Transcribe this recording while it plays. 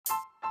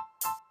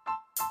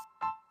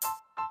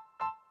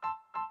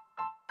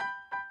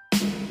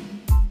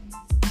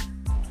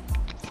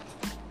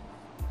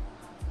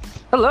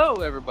Hello,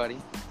 everybody.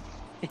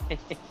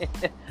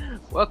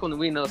 Welcome to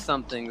We Know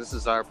Something. This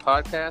is our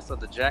podcast of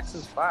the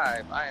Jackson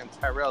 5. I am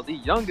Tyrell, the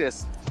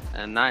youngest,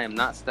 and I am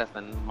not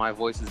Stefan. My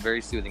voice is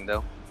very soothing,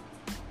 though.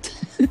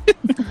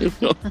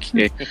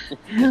 Okay.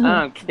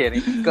 I'm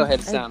kidding. Go ahead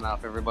and sound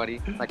off,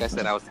 everybody. Like I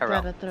said, I was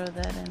Tyrell. Gotta throw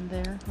that in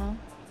there, huh?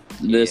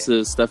 This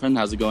is Stefan.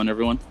 How's it going,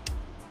 everyone?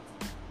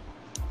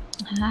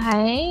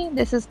 Hi,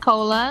 this is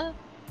Cola.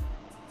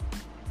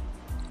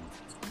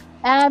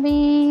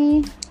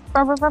 Abby.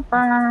 Last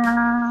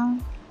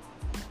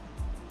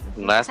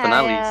but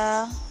not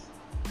Hiya. least.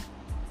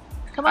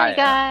 Come on, Hiya.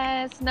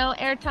 guys. No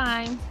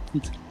airtime.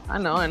 I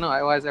know.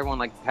 Why is everyone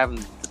like having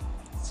a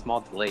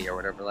small delay or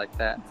whatever like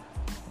that?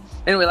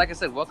 Anyway, like I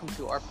said, welcome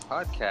to our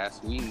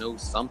podcast, We Know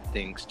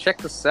Something.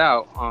 Check us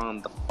out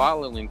on the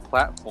following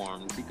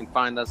platforms. You can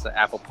find us at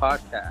Apple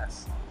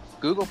Podcasts,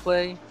 Google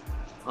Play,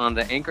 on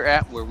the Anchor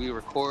app where we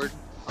record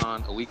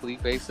on a weekly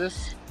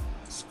basis,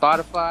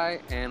 Spotify,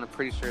 and I'm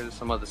pretty sure there's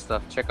some other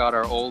stuff. Check out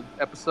our old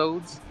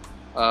episodes.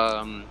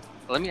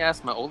 Let me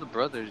ask my older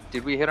brother,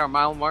 did we hit our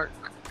mile mark?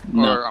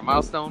 No, or our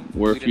milestone?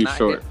 We're a We did few not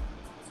short.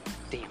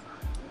 hit. Damn.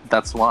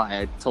 That's why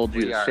I told you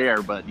We to are.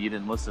 share, but you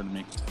didn't listen to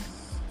me.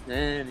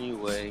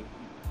 Anyway,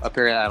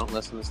 apparently I don't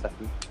listen to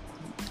Stephanie.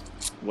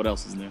 What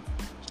else is new?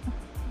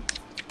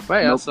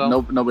 Right, Nope, so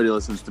nobody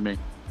listens to me.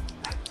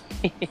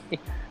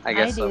 I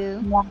guess so.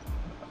 do.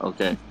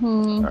 Okay.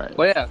 Hmm. All right.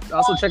 Well, yeah.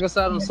 Also, check us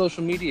out on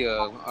social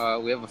media.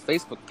 We have a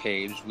Facebook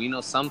page. We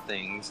Know Some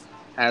Things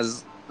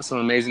has some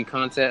amazing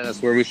content. That's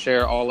where we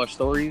share all our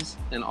stories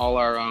and all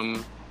our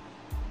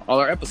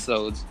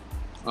episodes.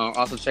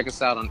 Also, check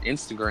us out on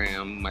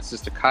Instagram. My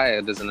sister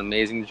Kaya does an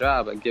amazing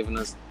job at giving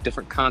us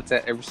different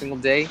content every single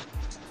day.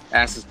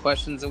 Asks us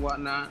questions and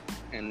whatnot.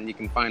 And you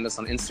can find us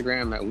on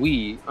Instagram at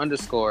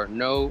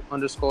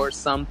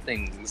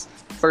we_know_some_things.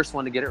 First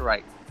one to get it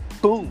right.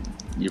 Boom.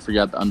 You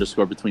forgot the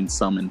underscore between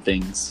some and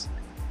things.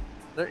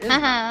 There is.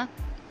 Uh-huh.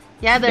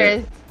 Yeah, there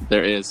is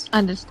There is.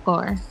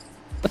 underscore.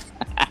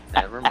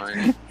 Never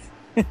mind.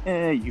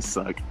 You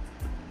suck.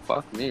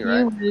 Fuck me,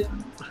 right?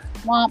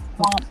 Womp,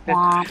 womp,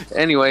 womp.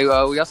 Anyway, we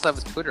also have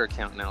a Twitter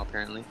account now,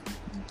 apparently.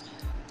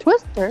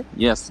 Twister.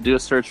 Yes, do a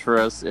search for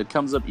us. It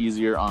comes up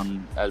easier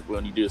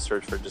when you do a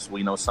search for just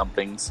We Know Some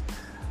Things.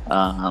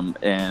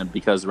 And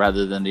because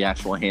rather than the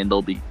actual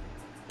handle,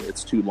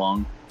 it's too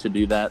long to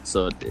do that,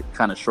 so it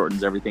kind of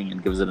shortens everything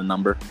and gives it a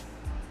number.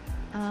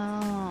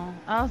 Oh,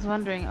 I was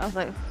wondering. I was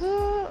like,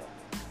 who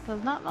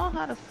does not know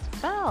how to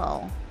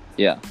spell?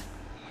 Yeah.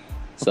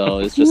 So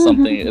it's just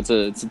something. It's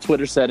a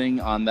Twitter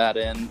setting on that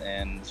end,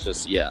 and it's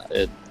just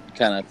it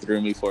kind of threw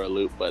me for a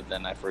loop. But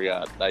then I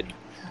forgot.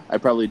 I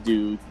probably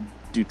do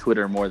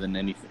Twitter more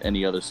than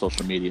any other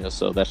social media.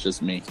 So that's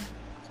just me.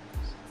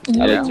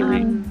 I like to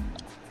read.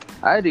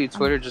 I do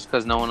Twitter just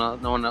because no one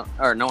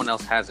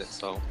else has it.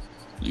 So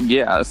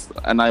Yes,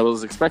 and I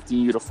was expecting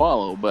you to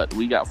follow, but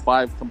we got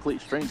 5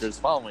 complete strangers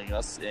following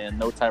us, and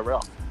no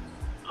Tyrell.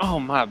 oh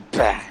my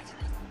bad.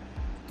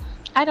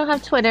 I don't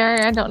have Twitter.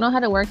 I don't know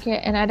how to work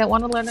it, and I don't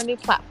want to learn a new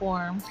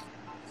platform.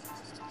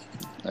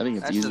 I think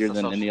it's That's easier just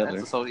a than any other.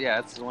 it's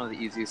one of the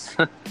easiest.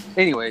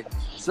 Anyway,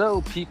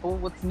 so people,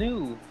 what's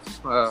new?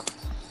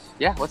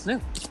 What's new?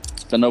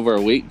 It's been over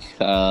a week.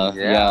 A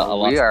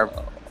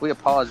lot. We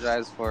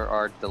apologize for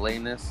our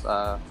delayness.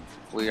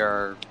 We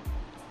are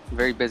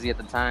very busy at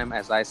the time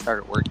as I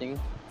started working,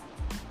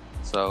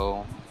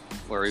 so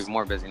we're even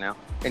more busy now.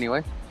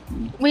 Anyway,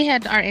 We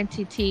had our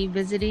NTT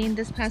visiting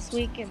this past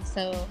week, and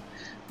so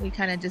we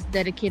kind of just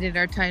dedicated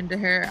our time to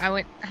her.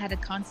 I had a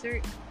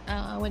concert.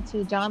 I went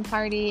to John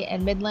Party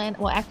and Midland.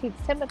 Well, actually,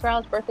 it's Tim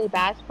McGraw's birthday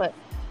bash, but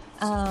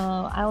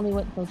I only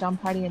went to John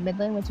Party in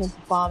Midland, which was a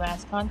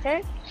bomb-ass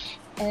concert.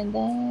 And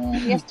then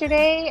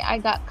yesterday, I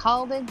got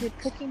called into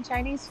cooking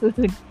Chinese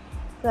food.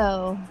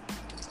 So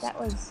that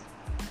was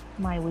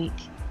my week.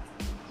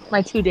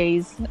 My 2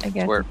 days, I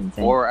guess where you can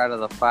say. 4 out of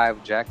the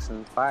 5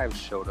 Jackson 5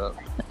 showed up,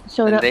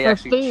 Showed and up they for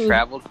actually food.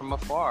 traveled from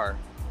afar.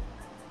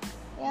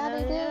 Yeah,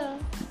 they did.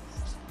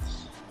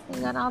 They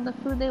got all the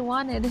food they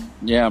wanted.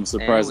 Yeah, I'm And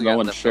surprised we no got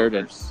one shared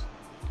it. leftovers.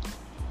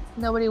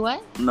 Nobody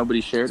what?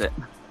 Nobody shared it.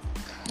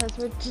 Because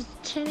we're just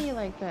chinny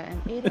like that and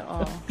ate it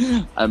all.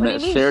 I What do meant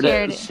you mean shared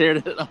shared it. it?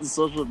 Shared it on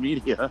social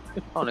media.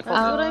 Oh, Nicole.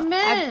 That's what I I-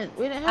 meant.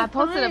 We didn't I have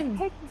posted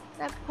time.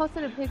 I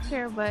posted a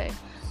picture, but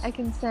I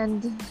can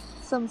send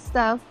some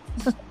stuff.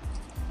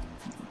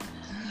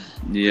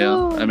 Yeah,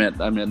 Ooh. I meant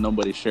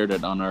nobody shared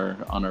it on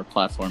our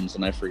platforms,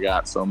 and I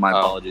forgot. So my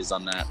apologies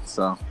on that.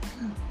 So,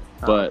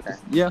 but okay.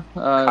 yeah,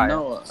 Kyle.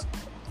 no.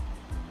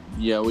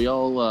 Yeah, we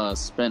all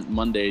spent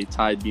Monday,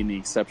 Ty being the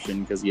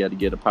exception because he had to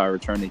get a power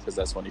of attorney because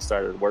that's when he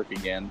started work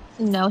again.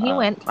 No, he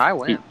went. I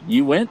went.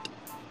 You went?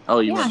 Oh,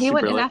 you Yeah, went he super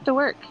went in late? after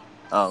work.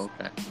 Oh,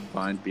 okay.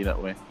 Fine, be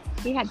that way.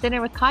 He had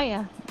dinner with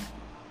Kaya.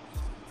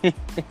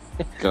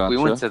 Gotcha. We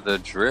went to the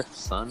Drift,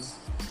 son.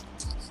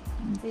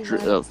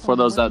 For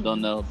those that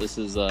don't know, this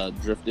is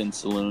Drift In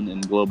Saloon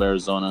in Globe,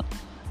 Arizona.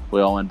 We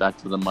all went back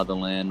to the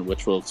motherland,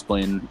 which we'll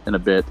explain in a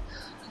bit.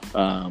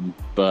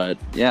 But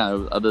yeah,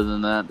 other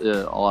than that,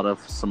 a lot of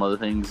some other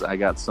things. I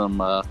got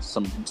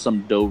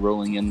some dough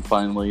rolling in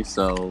finally,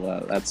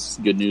 so that's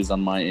good news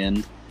on my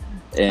end.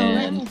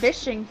 And And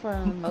fishing for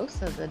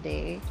most of the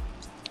day,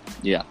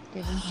 yeah,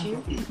 didn't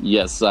you?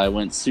 yes, I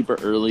went super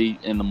early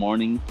in the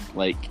morning,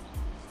 like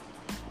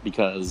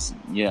because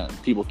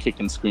people kick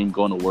and scream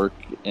going to work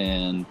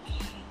and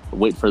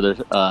wait for their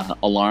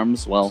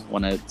alarms. Well,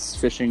 when it's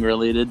fishing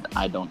related,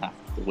 I don't have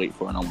to wait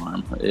for an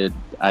alarm.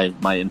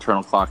 My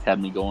internal clock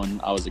had me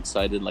going. I was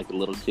excited like a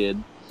little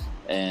kid,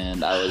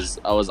 and I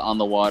was on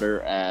the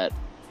water at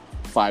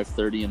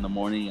 5:30 in the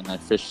morning, and I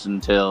fished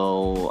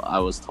until I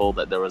was told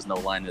that there was no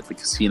line at the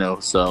casino.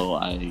 So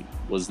I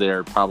was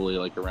there probably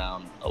like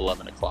around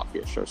 11 o'clock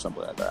ish or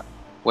something like that.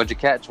 What'd you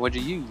catch?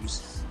 What'd you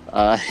use?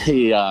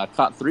 I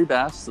caught 3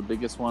 bass. The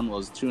biggest one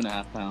was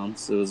 2.5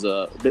 pounds. It was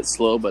a bit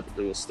slow, but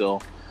it was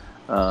still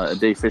a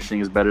day fishing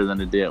is better than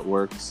a day at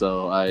work.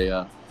 So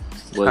I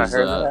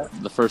heard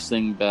the first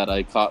thing that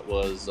I caught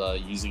was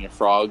using a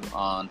frog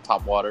on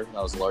top water.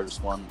 That was the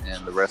largest one,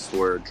 and the rest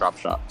were drop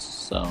shots.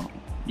 So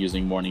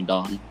using Morning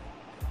Dawn.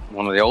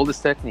 One of the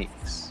oldest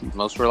techniques,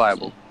 most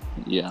reliable.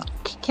 Yeah.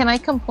 Can I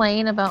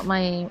complain about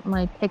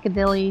my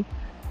Piccadilly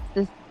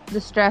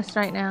distress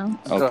right now?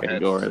 Okay,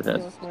 go right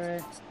ahead. Go for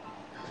it.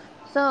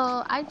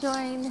 So I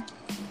joined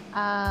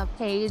a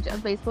page on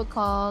Facebook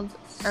called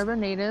Urban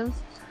Natives,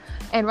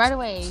 and right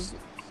away,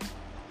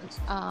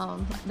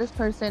 this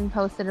person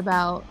posted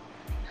about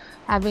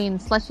having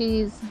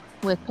slushies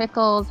with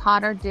pickles,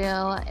 hot or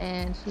dill,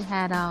 and she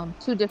had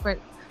 2 different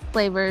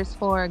flavors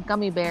for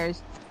gummy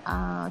bears,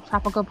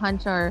 tropical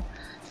punch or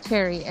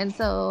cherry, and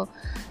so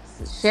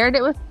shared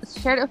it with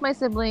my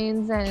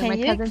siblings and Can my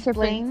you cousin Tiffany.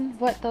 explain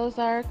what those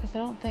are? Because I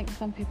don't think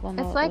some people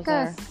know. It's what like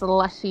those a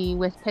slushy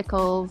with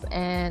pickles,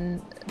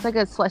 and it's like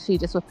a slushy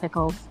just with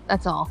pickles.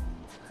 That's all. are.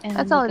 And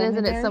That's the all it is, gummy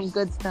and it's some bears?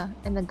 good stuff.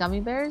 And the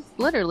gummy bears,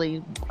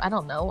 literally, I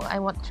don't know. I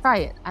want to try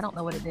it. I don't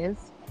know what it is.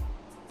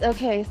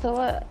 Okay, so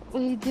what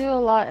we do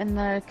a lot in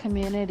our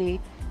community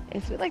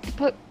is we like to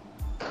put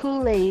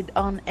Kool-Aid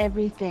on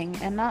everything,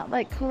 and not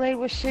like Kool-Aid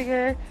with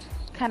sugar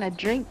kind of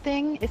drink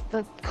thing. It's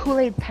the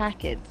Kool-Aid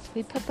packets.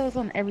 We put those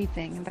on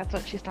everything, and that's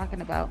what she's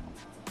talking about.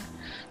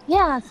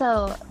 Yeah.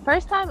 So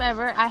first time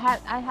ever.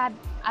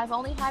 I've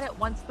only had it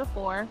once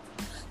before,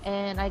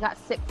 and I got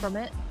sick from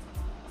it.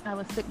 I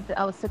was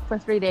sick for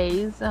 3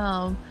 days.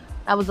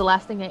 That was the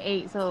last thing I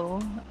ate. So,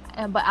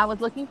 but I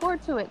was looking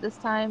forward to it this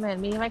time.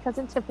 And me and my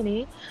cousin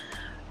Tiffany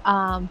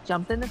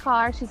jumped in the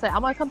car. She said,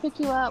 "I'm gonna come pick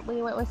you up."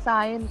 We went with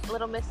Cy and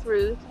little Miss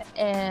Ruth,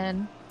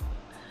 and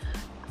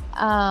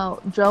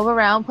drove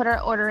around, put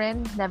our order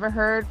in. Never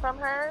heard from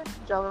her.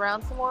 Drove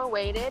around some more.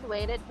 Waited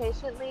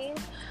patiently.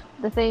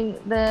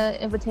 The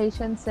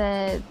invitation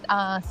said,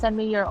 "Send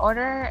me your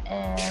order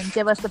and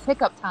give us the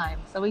pickup time."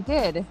 So we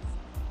did.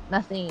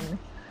 Nothing.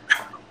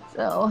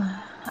 So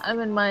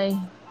I'm in my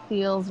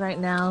feels right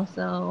now.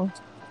 So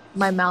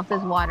my mouth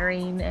is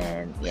watering,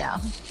 and yeah.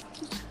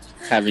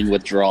 Having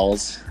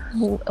withdrawals.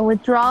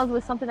 Withdrawals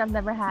was something I've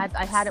never had.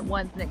 I had it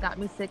once and it got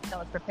me sick, so I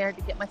was prepared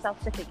to get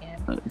myself sick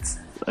again.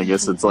 I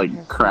guess it's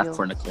like craft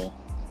for Nicole.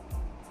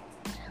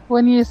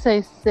 When you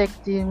say sick,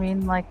 do you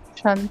mean like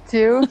Chun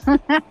too?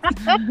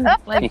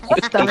 Like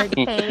stomach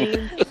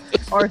pains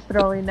or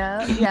throwing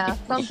up. Yeah,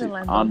 something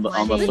like that. On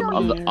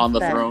the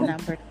That's throne.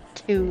 number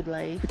 2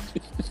 life.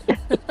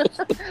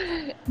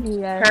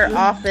 Yes. Her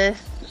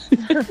office.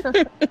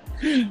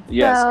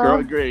 Yes, So-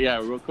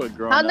 real quick,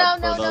 growing Oh, no, up,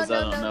 no, for no, those no,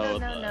 that don't no,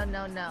 know. no,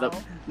 no, no, the-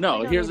 no. No,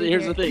 We don't here's need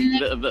to the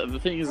hear thing. The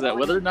thing is that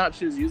whether or not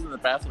she was using the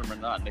bathroom or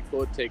not,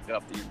 Nicole would take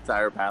up the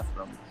entire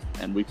bathroom,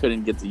 and we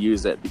couldn't get to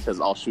use it because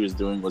all she was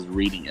doing was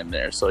reading in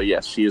there. So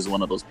yes, she is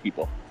one of those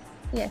people.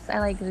 Yes, I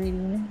like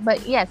reading.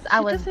 But yes, I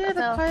She was. just had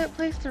a So, quiet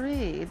place to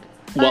read.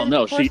 Well,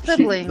 no, Poor she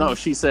siblings.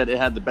 she said it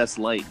had the best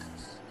light.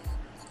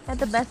 had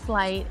the best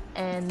light,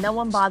 and no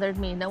one bothered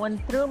me. No one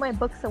threw my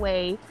books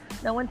away.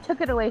 No one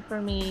took it away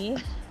from me.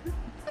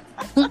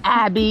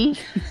 Abby.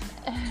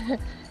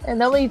 And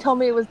nobody told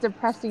me it was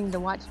depressing to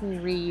watch me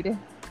read.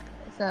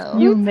 So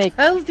You make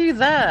Tells you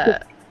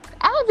that.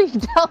 Abby,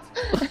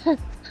 don't.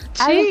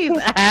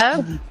 Jeez,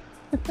 Ab.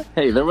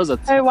 Hey, there was a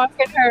I walk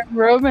in her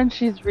room and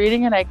she's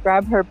reading, and I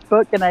grab her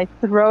book and I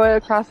throw it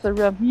across the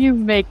room. You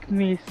make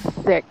me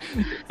sick.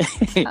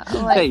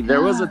 like, hey,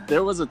 there was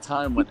a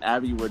time when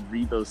Abby would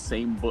read those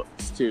same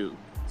books too.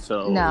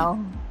 So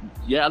No,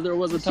 yeah, there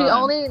was a she time.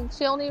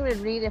 only would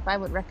read if I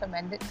would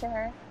recommend it to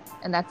her,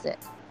 and that's it.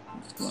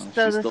 Well,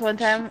 So she's this still- one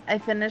time, I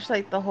finished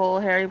like the whole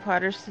Harry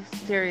Potter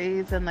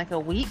series in like a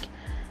week,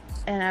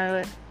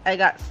 and I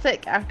got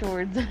sick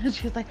afterwards. And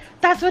she was like,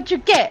 "That's what you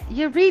get.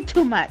 You read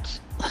too much.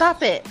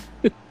 Stop it."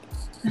 And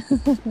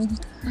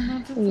I'm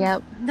just like,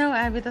 Yep. No,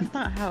 Abby, that's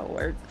not how it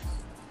works.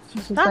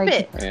 She's Stop like,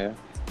 it. Yeah.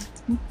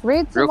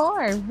 Read some Real-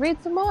 more.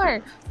 Read some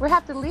more. We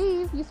have to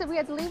leave. You said we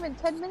had to leave in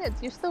 10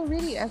 minutes. You're still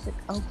reading. I was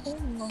like, okay,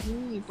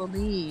 we'll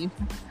leave.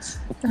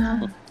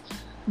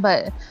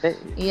 But Hey,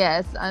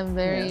 yes, I'm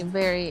very, Yeah.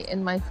 very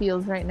in my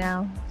feels right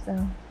now.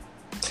 So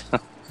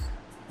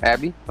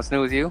Abby, what's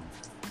new with you?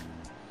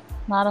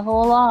 Not a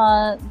whole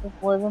lot.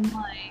 Just living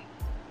life.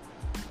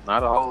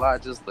 Not a whole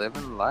lot, just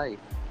living life.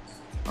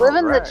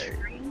 Living Alright. the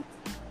dream.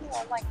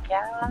 Oh my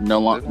god.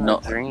 Living the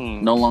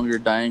dream. No longer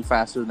dying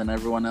faster than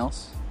everyone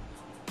else.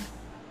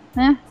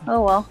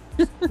 Oh well.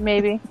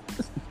 Maybe.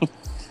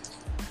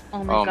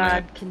 Only Oh, God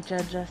man. can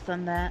judge us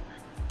on that.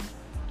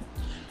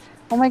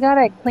 Oh my god,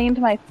 I cleaned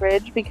my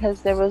fridge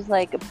because there was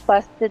like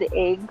busted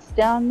eggs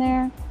down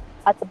there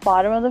at the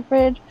bottom of the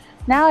fridge.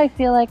 Now I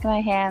feel like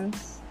my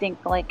hands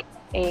stink like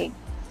eggs.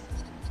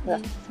 You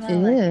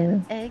smell like an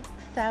Ew. egg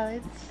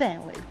salad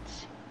sandwich.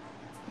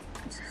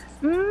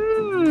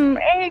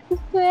 Egg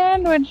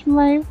sandwich,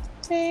 my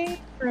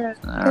favorite.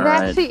 All It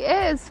right, actually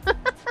is.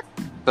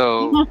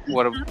 So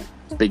what a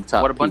big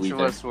top. what a bunch Pee-wee of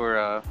there. us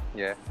were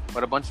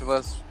what a bunch of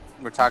us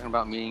were talking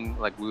about meeting,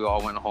 like we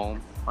all went home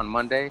on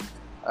Monday.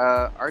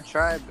 Our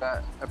tribe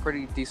got a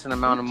pretty decent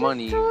amount of You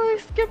money. just totally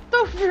skipped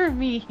over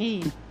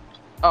me.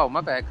 Oh,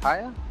 my bad,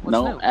 Kaya. What's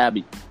No, new?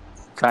 Abby.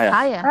 Kaya.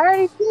 I Hiya.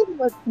 already said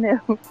what's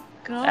new.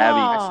 God,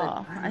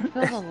 I I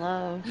feel the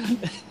love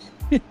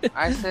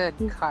I said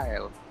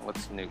Kyle.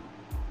 What's new?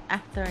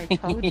 after I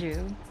told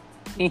you.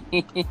 All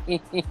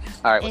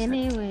right. What's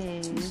new?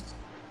 Anyways,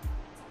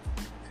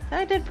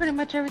 I did pretty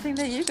much everything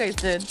that you guys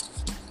did. Just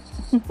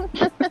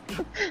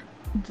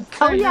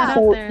Oh, throwing yeah. that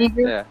So out there.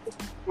 eager. Yeah.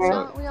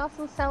 So we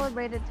also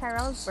celebrated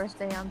Tyrell's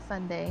birthday on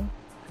Sunday.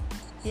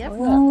 Yep.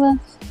 Oh,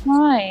 that's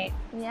right.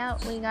 Yeah,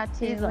 we got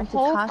to He's a went to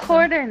whole Casa.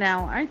 quarter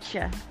now, aren't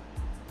you?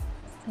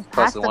 Plus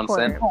Past the the 1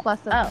 quarter, cent. plus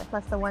the Oh.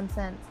 plus the 1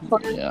 cent.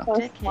 Yeah.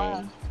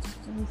 JK.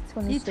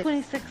 He's He's 26.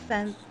 26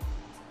 cents.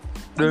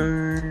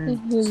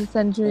 He's a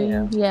century.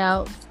 Yeah.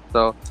 Yeah.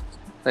 So,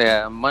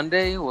 yeah,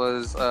 Monday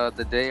was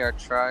the day our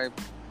tribe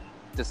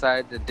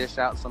decided to dish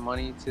out some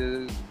money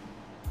to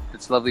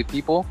its lovely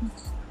people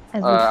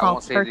As we I call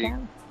won't say per the- cap.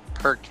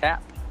 per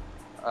cap.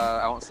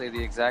 I won't say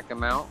the exact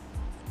amount,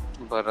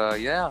 but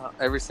yeah,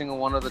 every single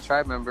one of the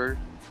tribe members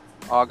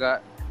all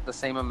got the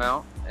same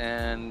amount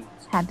and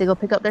Had to go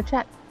pick up their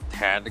check.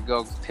 had to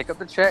go pick up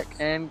the check,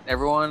 and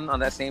everyone on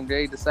that same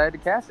day decided to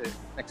cash it,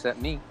 except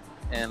me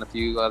and a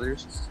few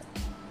others.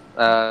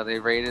 They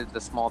raided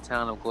the small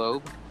town of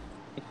Globe.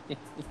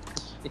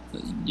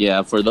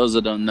 Yeah, for those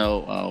that don't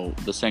know,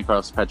 the San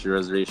Carlos Apache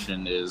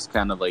Reservation is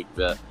kind of like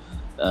the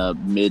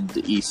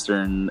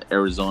mid-eastern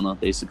Arizona,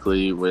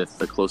 basically, with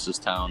the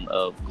closest town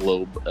of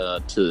Globe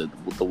to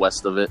the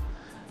west of it,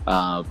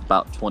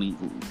 about 20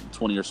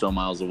 or so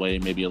miles away,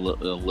 maybe a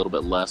little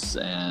bit less.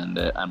 And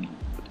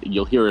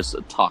you'll hear us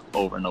talk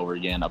over and over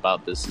again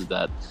about this, is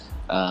that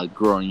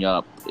growing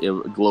up,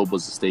 Globe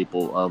was a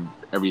staple of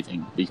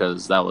everything,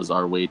 because that was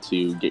our way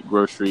to get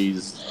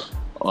groceries,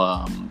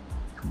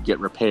 get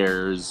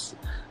repairs,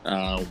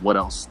 what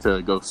else,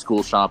 to go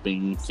school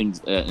shopping,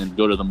 things, and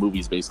go to the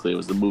movies. Basically, it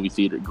was the movie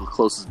theater,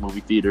 closest movie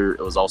theater.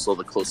 It was also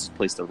the closest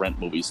place to rent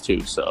movies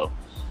too. So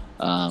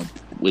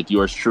with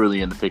yours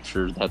truly in the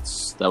picture, that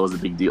was a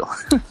big deal.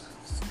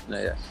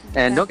 Yeah.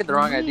 And don't get the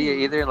wrong idea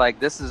Definitely. either. Like,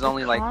 this is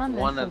only like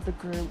Economist one of the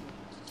group.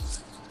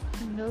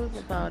 Who knows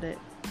about it?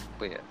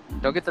 But yeah,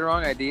 don't get the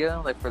wrong idea.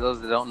 Like, for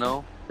those that don't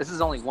know, this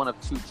is only one of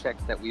 2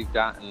 checks that we've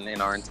gotten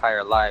in our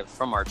entire lives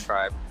from our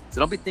tribe. So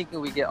don't be thinking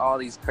we get all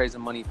these crazy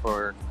money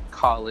for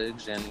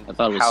college and I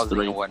thought it was housing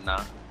 3. and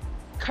whatnot.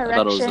 thought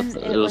it was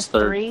Correction, it was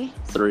third. 3.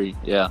 3,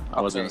 yeah.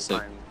 I was Okay, gonna say,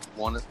 fine.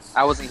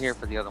 I wasn't here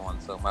for the other one,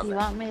 so my You bad.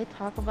 want me to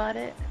talk about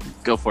it?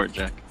 go for it,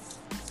 Jack.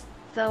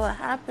 So what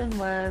happened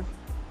was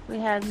we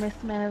had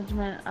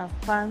mismanagement of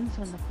funds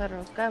from the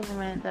federal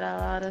government that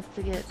allowed us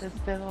to get this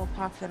big old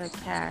pocket of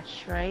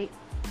cash, right?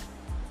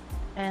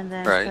 And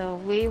then Right. so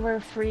we were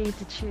free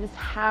to choose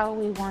how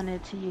we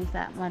wanted to use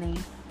that money.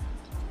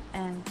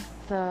 And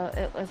so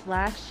it was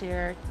last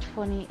year,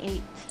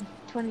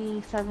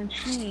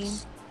 2017,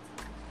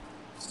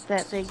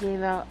 that they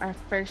gave out our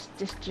first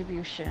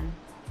distribution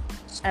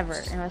ever.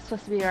 And it was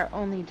supposed to be our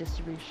only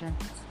distribution.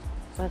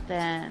 But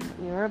then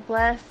we were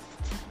blessed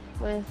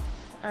with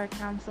our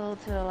council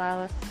to allow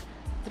us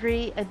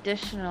 3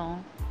 additional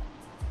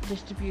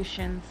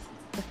distributions.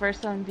 The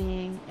first one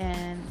being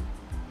in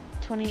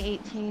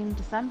 2018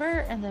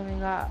 December, and then we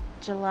got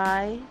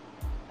July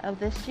of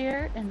this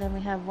year, and then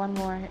we have one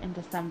more in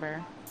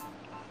December.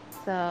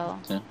 So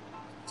Okay.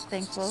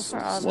 thankful for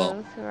all Well,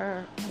 those who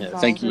are yeah,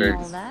 involved thank you. in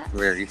all that.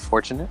 Very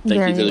fortunate.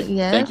 Thank you to the,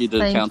 Yes, thank you to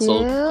the thank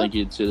council. you. Thank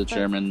you to the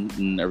chairman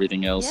and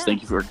everything else. Yeah.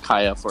 Thank you for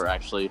Kaya for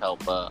actually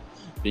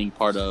being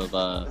part of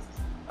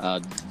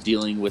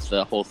dealing with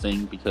the whole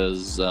thing,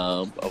 because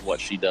of what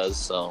she does.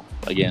 So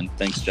again,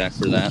 thanks, Jack,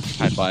 for that.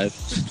 High five.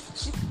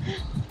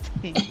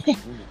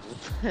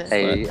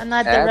 Hey, I'm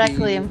not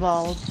directly Abby.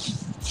 involved.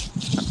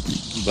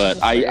 But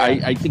Just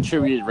I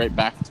contributed right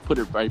back, put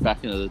it right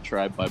back into the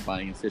tribe by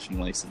buying a fishing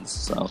license.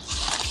 So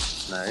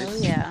Nice. Oh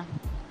yeah,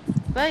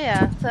 but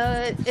yeah,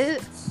 so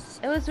it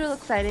was real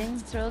exciting.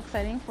 It's real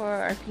exciting for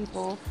our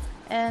people,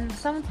 and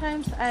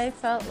sometimes I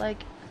felt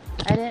like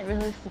I didn't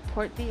really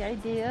support the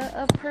idea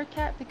of per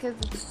cap, because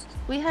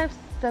we have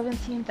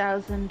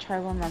 17,000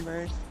 tribal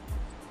members,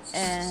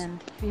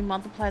 and if you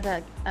multiply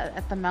that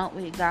at the amount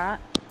we got,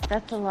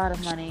 That's a lot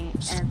of money,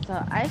 and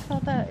so I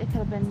felt that it could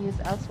have been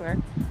used elsewhere.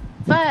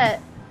 But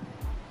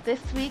this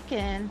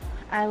weekend,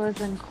 I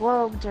was in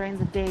Globe during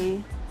the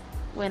day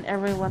when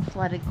everyone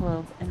flooded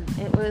Globe, and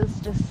it was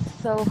just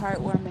so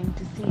heartwarming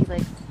to see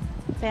like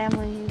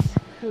families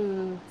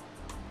who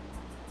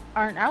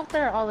aren't out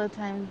there all the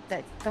time,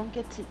 that don't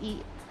get to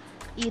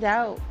eat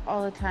out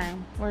all the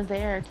time, were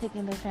there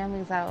taking their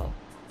families out.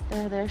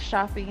 They're there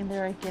shopping,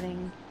 they're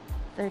getting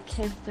their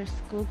kids their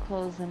school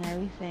clothes and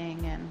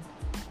everything, and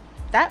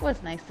that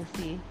was nice to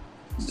see.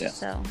 Yeah,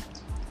 So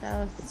that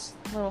was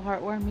a little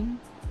heartwarming.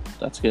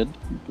 that's good.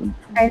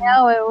 I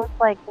know, it was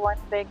like one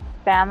big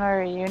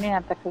family reunion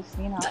at the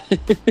casino.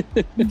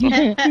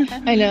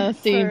 I know,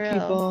 seeing For real.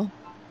 people.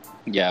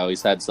 Yeah, I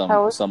always had some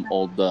How was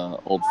old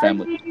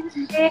family.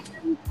 Hand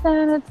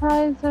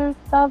sanitizer,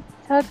 stop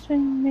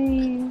touching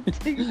me.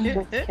 Just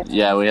kidding.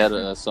 Yeah, we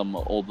had some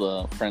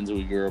old friends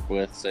we grew up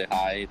with say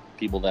hi,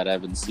 people that I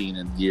haven't seen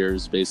in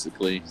years,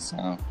 basically.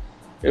 So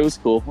it was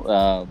cool.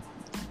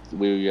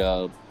 We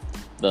the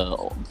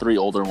three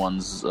older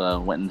ones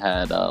went and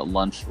had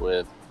lunch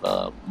with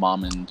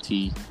Mom and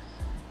T,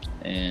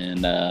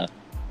 and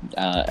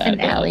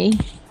And Allie.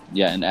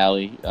 and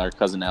Allie, our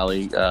cousin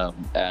Allie,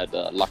 at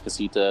La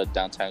Casita,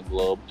 downtown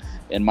Globe.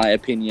 In my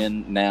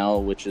opinion, now,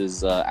 which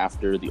is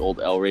after the old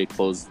El Rey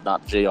closed,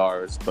 not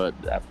JR's, but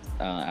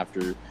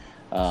after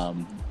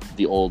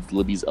the old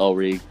Libby's El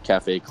Rey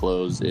Cafe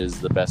closed, is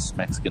the best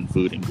Mexican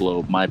food in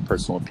Globe. My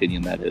personal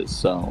opinion, that is.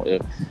 So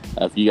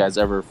if you guys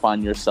ever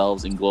find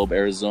yourselves in Globe,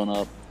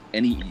 Arizona,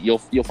 you'll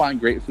find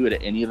great food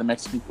at any of the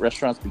Mexican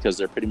restaurants because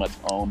they're pretty much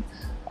owned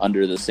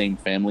under the same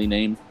family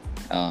name.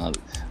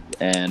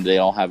 And they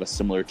all have a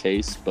similar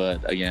taste,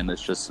 but again,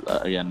 it's just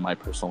my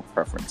personal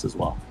preference as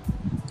well.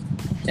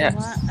 If Yes. you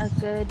want a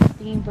good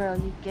steam grill,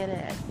 you get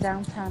it at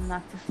downtown La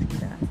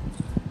Casita.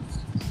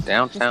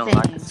 Downtown Just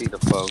La saying. Casita,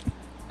 folk.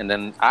 And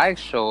then I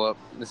show up.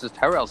 This is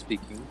Terrell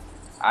speaking.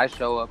 I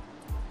show up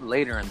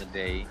later in the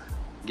day,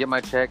 get my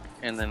check,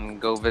 and then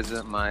go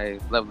visit my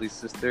lovely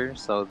sister.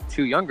 So the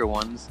two younger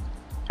ones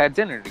had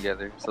dinner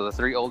together. So the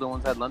three older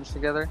ones had lunch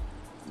together.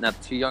 Now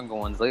the two younger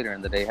ones later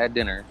in the day had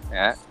dinner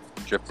at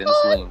Dripped In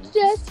Saloon.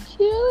 That's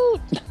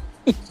cute.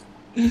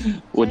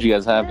 What'd you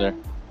guys have there?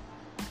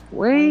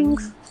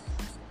 Wings.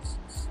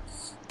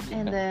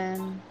 And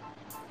then,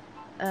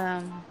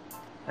 I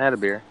had a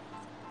beer.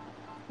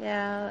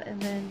 yeah,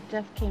 and then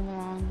Jeff came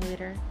along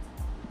later.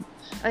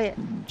 Oh yeah,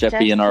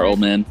 Jeffy and our old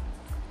man.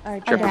 our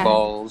Jeffrey dad.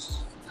 Balls.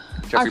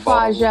 Jeffrey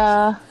Balls.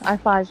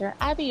 Arfaja.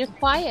 Abby, you're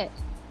quiet.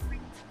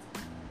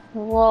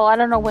 Well, I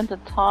don't know when to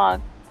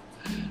talk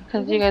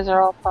because you guys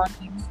are all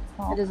talking.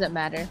 It doesn't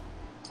matter.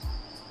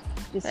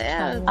 Just Yeah,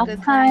 chime it's in. good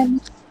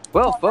Sometimes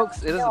Well,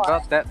 folks, it is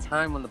about that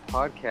time on the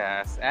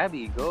podcast.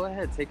 Abby, go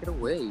ahead, take it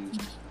away.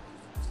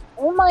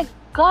 oh my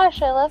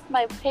gosh, I left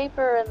my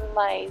paper in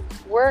my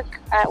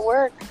at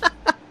work.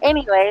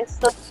 Anyway,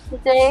 so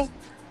today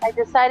I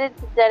decided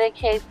to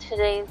dedicate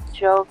today's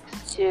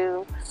jokes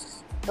to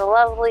the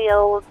lovely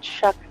old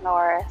Chuck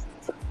Norris.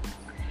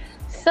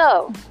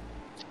 So,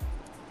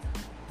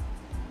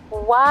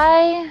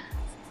 why?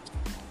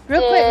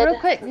 Real Did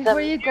quick, the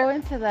before you go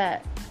into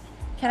that,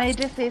 can I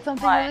just say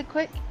something What? really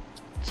quick?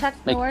 Chuck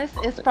Make- Norris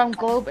is from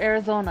Globe,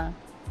 Arizona.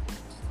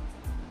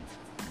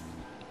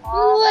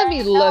 Let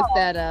me look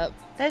that up.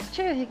 That's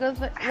true. He goes,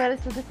 but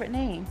it's a different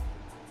name.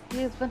 He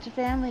has a bunch of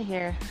family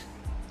here.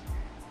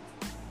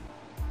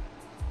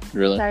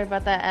 Really? Sorry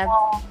about that, Ab.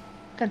 Well,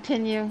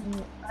 Continue.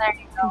 there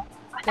you go.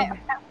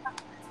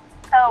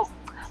 So,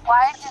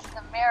 why did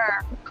the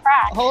mirror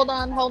crack? Hold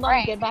on.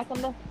 Right. Get back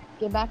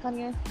on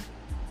your.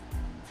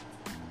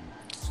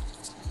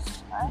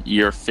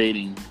 You're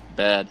fading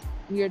bad.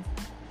 Get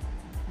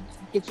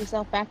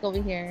yourself back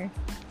over here.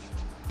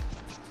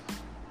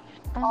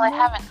 Well, I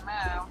haven't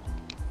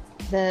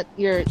moved. That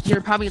you're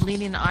probably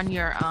leaning on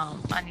your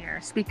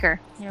speaker,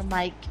 Your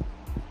mic.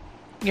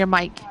 your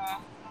mic. Can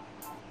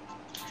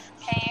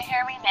you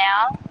hear me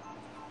now?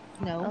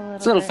 No.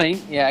 It's a little bit.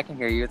 faint. Yeah, I can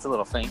hear you. It's a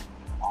little faint.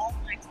 Oh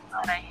my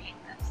god, I hate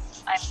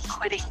this. I'm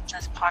quitting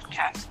this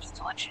podcast just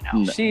to let you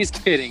know. No. She's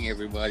kidding,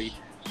 everybody.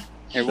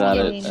 Shut Everyone,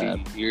 it, she-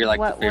 Ab. you're like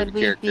What the would favorite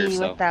we character. be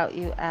So without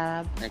you,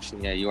 Ab?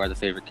 actually, yeah, you are the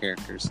favorite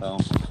character. So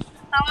So,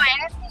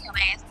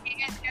 anyways, can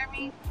you guys hear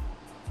me?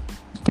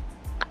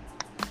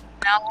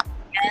 No?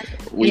 Again?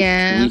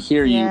 Yeah. We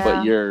hear you, Yeah.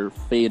 but you're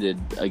faded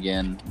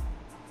again.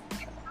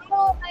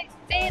 Oh, I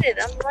faded.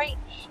 I'm right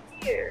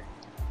here.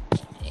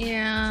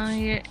 Yeah.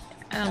 I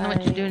don't know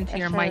what you're doing to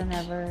your mic. I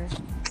never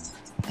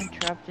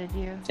interrupted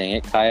you. dang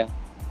it, Kaya.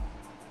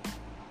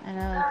 I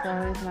know it's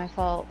always my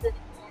fault.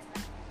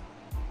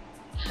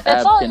 It's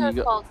Ab, all can your you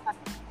go- fault.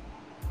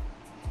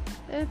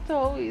 It's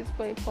always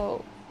my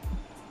fault.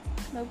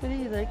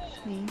 Nobody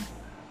likes me.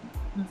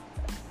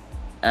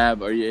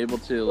 Ab, are you able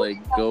to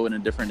go in a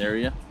different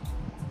area?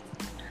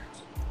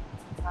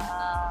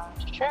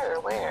 Sure,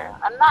 where?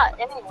 I'm not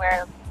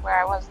anywhere where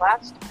I was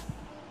last time.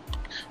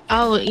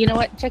 Oh, you know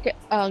what? Check it.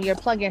 Oh, your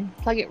plug-in.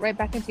 Plug it right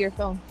back into your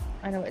phone.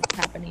 I know what's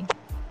happening.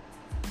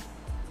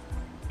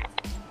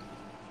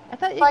 I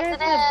thought you Plug guys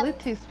it had in.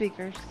 Bluetooth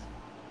speakers.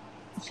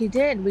 She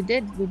did. We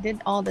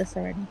did all this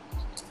already.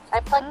 I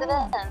plugged it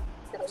Oh. in.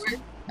 Did it work?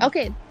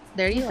 Okay,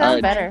 there you You go. sound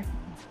Alright. better.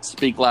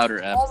 Speak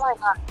louder, Ab. Oh my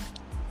god.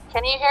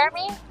 Can you hear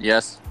me?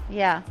 Yes.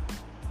 Yeah.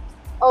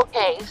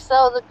 Okay,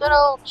 so the good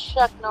old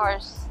Chuck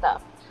Norris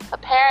stuff.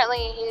 Apparently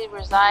he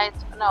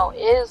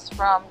is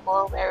from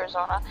Globe,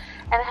 Arizona,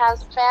 and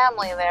has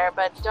family there,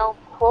 but don't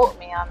quote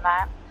me on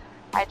that.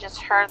 I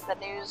just heard the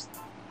news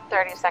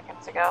 30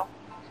 seconds ago.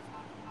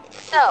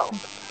 So,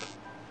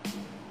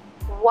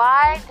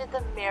 why did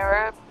the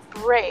mirror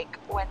break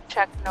when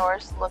Chuck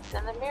Norris looked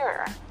in the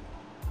mirror?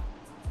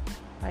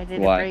 Why did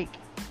Why? it break?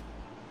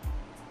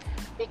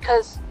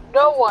 Because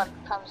no one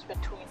comes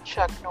between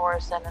Chuck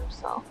Norris and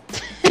himself.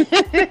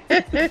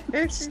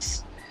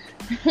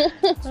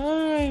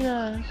 Oh my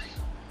gosh.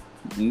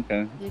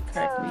 Okay. You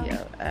cracked me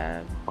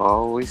up.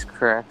 Always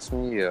cracks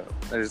me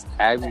up. There's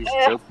Abby's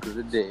joke of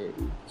the day.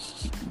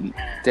 You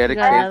got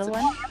Dedicated another to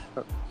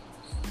one?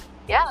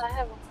 Yeah, I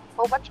have a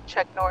whole bunch of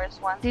Chuck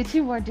Norris ones. Do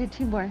two more. Do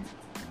two more.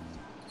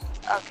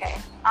 Okay.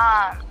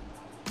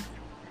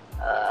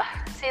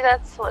 See,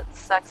 that's what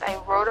sucks. I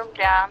wrote them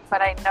down,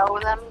 but I know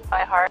them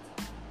by heart.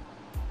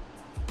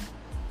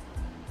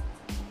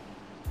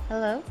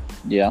 Hello?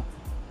 Yeah.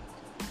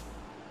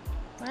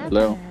 What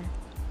Hello. happened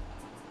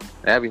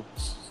Abby.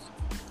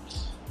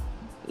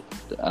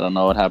 I don't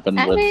know what happened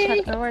with. there?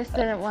 Chuck Norris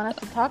didn't want us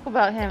to talk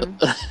about him.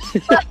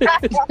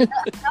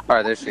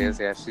 Oh, there she is.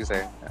 Yeah, she's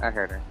there. I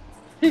heard her.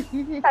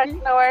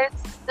 Chuck Norris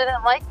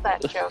didn't like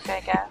that joke, I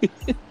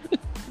guess.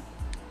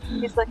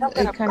 He's like, I'm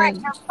gonna kinda-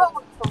 break your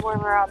phone somewhere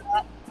around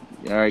that.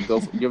 All right,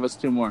 give us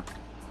two more.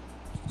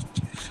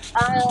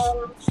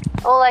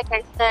 Well, like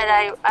I said,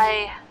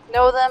 I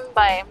know them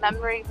by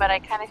memory, but I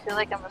kind of feel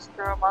like I'm gonna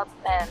screw them up,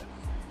 and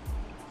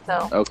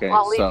so Okay,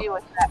 I'll leave so- you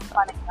with that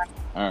funny one.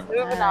 All right,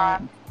 Moving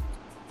Alright. on.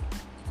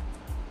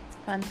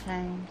 Fun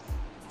times.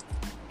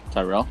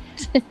 Tyrell.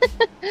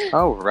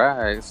 All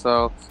right.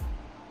 So,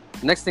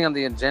 next thing on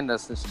the agenda,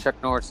 since Chuck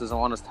Norris doesn't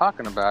want us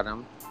talking about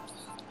him,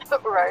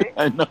 Right.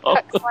 I know.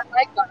 That's what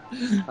I got.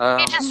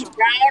 He just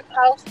ran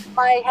past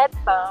my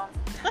headphone.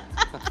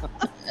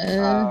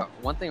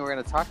 one thing we're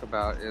going to talk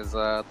about is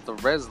the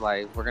res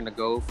life. We're going to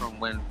go from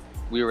when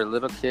we were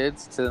little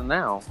kids to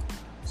now.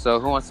 So,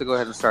 who wants to go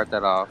ahead and start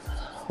that off?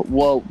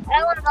 Whoa.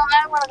 I wanna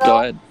go. Go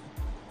ahead.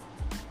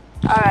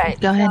 Alright.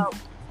 Go ahead.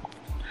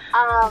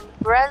 So,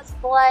 res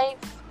life,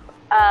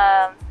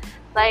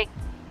 like,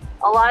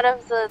 a lot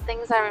of the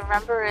things I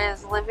remember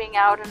is living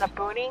out in the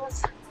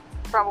boonies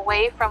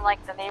away from,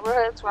 like, the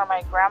neighborhoods where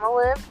my grandma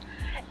lived.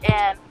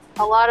 And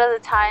a lot of the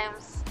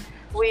times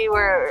we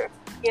were,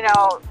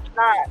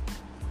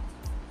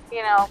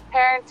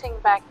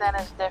 parenting back then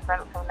is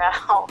different from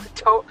now.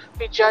 Don't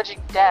be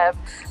judging Deb.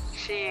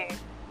 She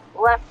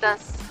left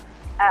us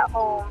at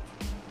home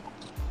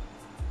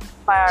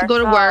by To go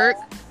to work.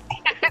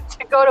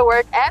 to go to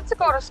work and to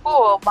go to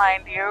school,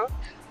 mind you.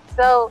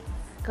 So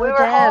Go we were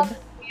Deb. home,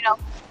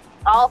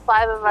 all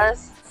five of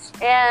us,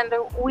 and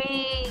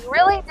we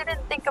really didn't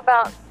think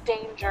about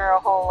danger a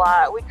whole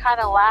lot. We kind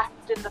of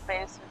laughed in the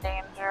face of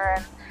danger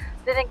and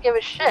didn't give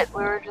a shit.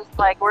 We were just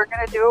like, we're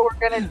gonna do what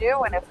we're gonna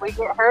do, and if we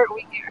get hurt,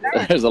 we get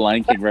hurt. There's a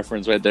Lion King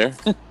reference right there.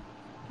 For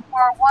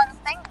one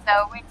thing,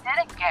 though, we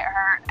didn't get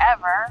hurt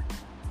ever.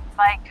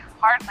 Like,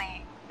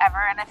 hardly ever.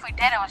 And if we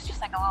did, it was just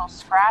like a little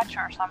scratch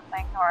or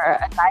something, or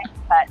a knife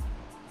cut.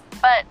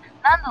 But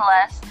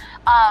nonetheless,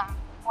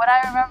 what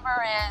I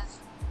remember is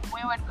we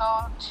would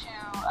go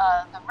to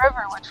the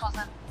river, which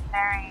wasn't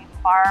very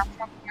far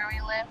from where we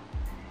lived.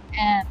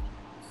 And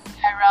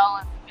Tyrell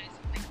was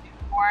basically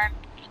born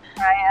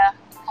Kaya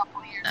a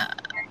couple years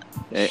later.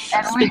 Hey,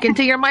 And we Speak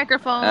into your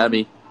microphone.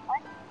 Abby.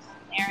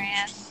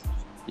 serious.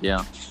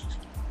 Yeah.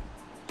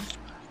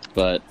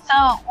 But So,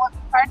 what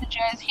part did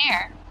you guys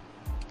hear?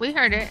 We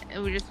heard it.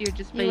 You're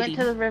just You went baby.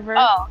 to the river.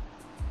 Oh.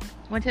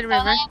 Went to the So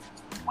river. then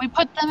we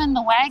put them in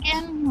the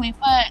wagon. We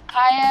put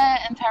Kaya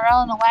and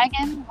Tyrell in the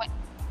wagon,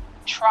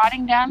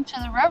 trotting down to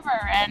the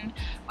river, and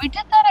we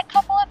did that a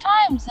couple of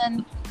times.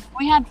 And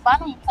we had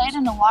fun. We played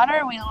in the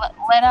water. We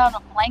let out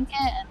a blanket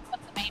and put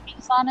the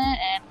babies on it.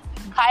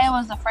 And Kaya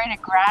was afraid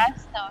of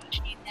grass, so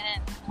she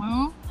didn't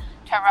move.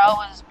 Tyrell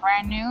was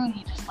brand new, and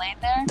he just laid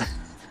there.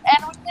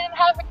 And we didn't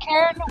have a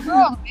care in the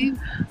world.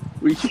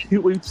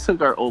 we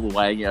took our old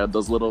wagon,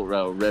 those little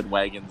red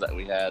wagons that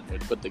we had,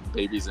 and put the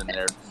babies in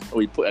there.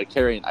 We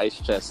carry an ice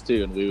chest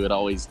too, and we would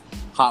always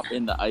hop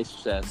in the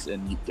ice chest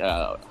and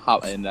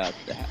hop and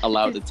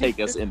allow it to take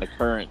us in the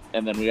current.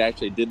 And then we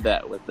actually did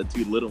that with the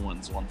two little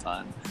ones one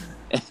time.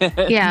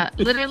 Yeah,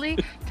 literally,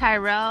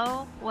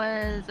 Tyrell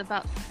was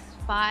about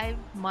 5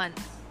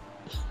 months.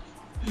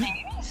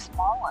 Maybe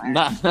smaller.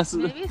 Not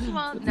Maybe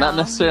small. not no.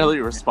 necessarily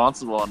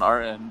responsible on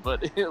our end,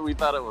 but we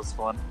thought it was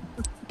fun.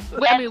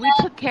 I mean, we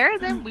took care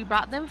of them. We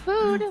brought them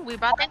food. We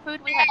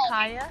had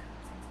Kaya.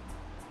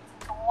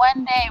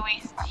 One day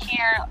we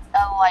hear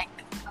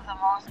the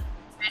most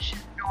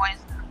vicious noise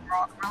in the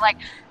world. We're like,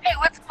 hey,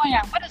 what's going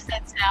on? What is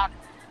that sound?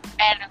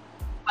 And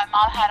my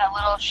mom had a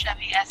little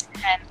Chevy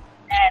S10,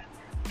 and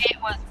it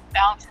was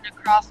bouncing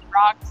across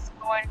rocks,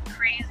 going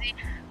crazy.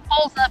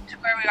 pulls up to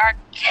where we are.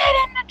 Get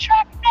in the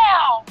truck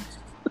now!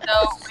 So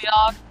we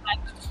all got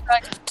in the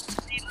truck.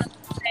 Needless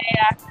to say,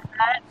 after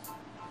that,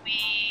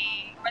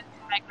 we went to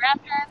my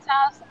grandparents'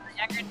 house, and the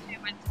younger two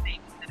went to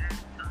babysitter's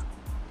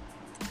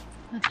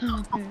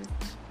house.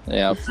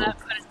 Yeah. So that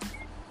put us into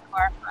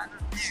our fun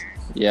there.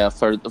 Yeah,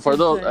 for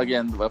those Okay.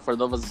 again, for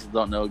those of us who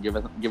don't know,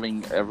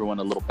 giving everyone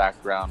a little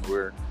background,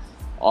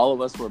 all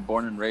of us were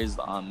born and raised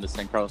on the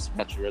San Carlos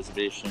Apache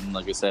Reservation.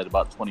 Like I said,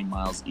 about 20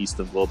 miles east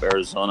of Globe,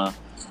 Arizona.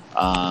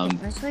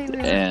 Technically, we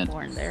were and-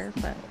 born there,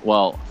 but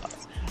Well,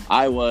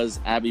 I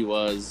was, Abby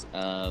was,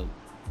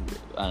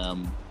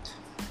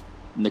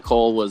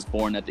 Nicole was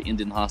born at the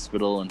Indian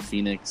Hospital in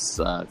Phoenix.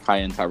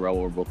 Kaya and Tyrell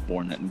were both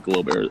born at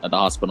the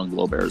hospital in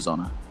Globe,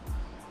 Arizona.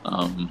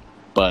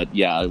 But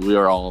yeah, we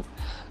were all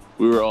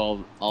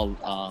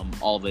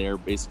there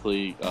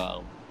basically.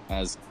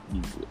 As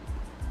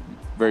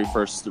very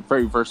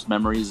first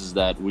memories is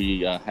that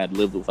we had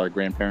lived with our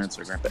grandparents,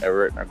 our grandpa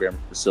Everett and our grandma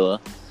Priscilla.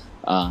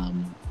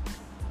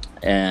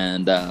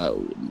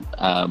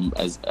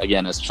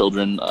 As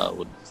children,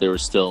 they were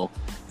still,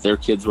 their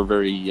kids were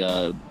very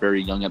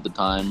young at the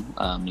time.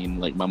 I mean,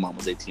 like my mom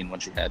was 18 when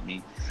she had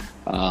me.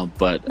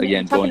 But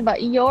again, talking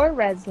about your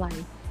res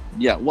life.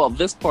 yeah, well,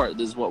 this part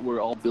is what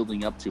we're all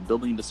building up to,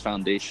 building this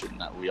foundation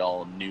that we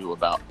all knew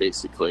about,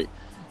 basically,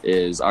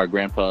 is our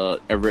grandpa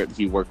Everett.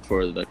 He worked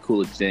for the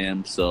Coolidge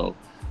Dam, so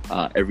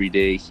every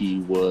day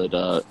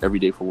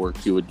for work,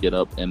 he would get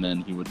up and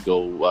then he would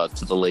go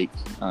to the lake,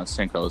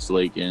 San Carlos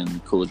Lake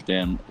and Coolidge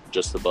Dam,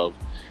 just above.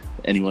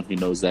 Anyone who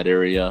knows that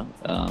area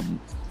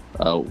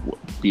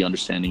be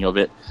understanding of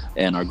it.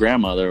 And our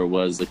grandmother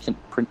was the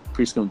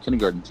preschool and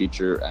kindergarten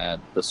teacher at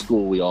the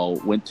school we all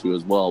went to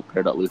as well,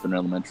 Peridot Lutheran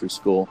Elementary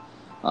School,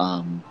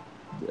 and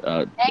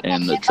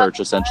the church,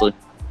 essentially.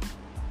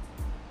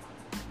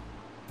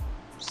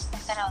 They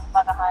said it was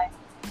Bugga High.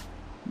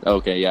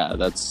 Okay, yeah,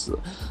 that's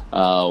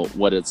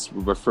what it's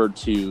referred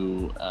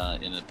to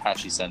in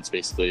Apache sense,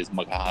 basically, is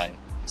Mugga High.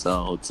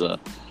 So it's a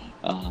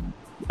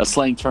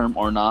slang term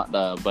or not,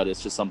 but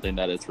it's just something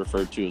that it's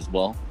referred to as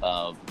well.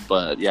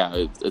 But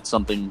yeah, it's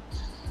something.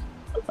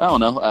 I don't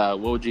know.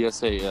 What would you guys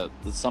say?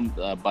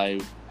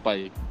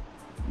 By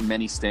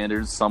many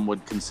standards, some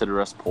would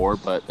consider us poor,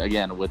 but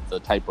again, with the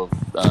type of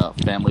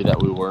family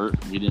that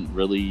we didn't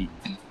really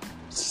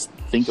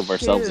think of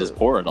ourselves as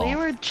poor at all. we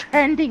were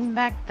trending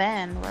back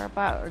then. We're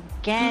about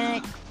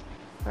organics.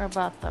 We're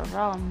about the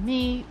raw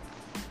meat.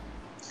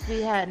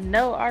 We had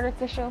no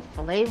artificial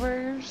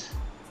flavors.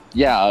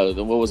 Yeah,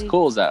 what was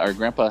cool is that our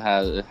grandpa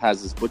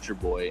has this butcher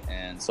boy,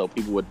 and so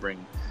people would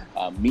bring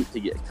meat to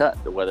get cut,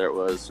 whether it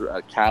was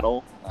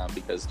cattle,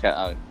 because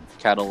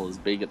cattle is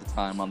big at the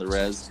time on the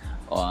res,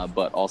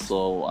 but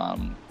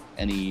also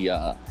any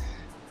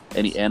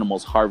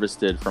animals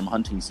harvested from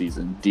hunting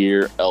season,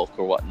 deer, elk,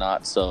 or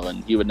whatnot. So,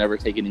 and he would never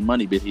take any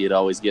money, but he'd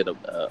always get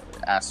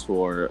asked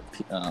for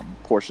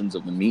portions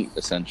of the meat,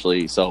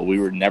 essentially. So we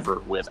were never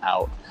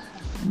without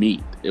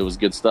meat. It was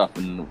good stuff,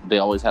 and they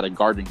always had a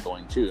garden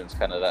going too. It's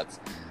kind of that's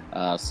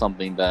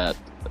something that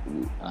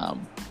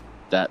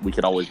we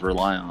could always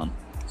rely on.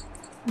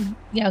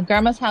 Yeah,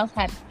 Grandma's house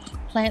had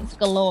plants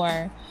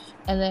galore,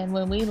 and then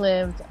when we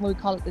lived, we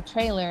call it the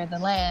trailer, the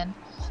land.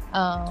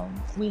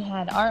 We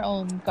had our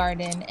own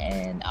garden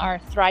and our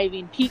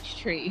thriving peach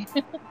tree.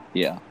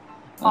 Yeah.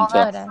 Oh,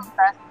 Until- that's so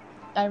impressive.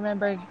 I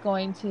remember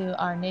going to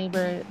our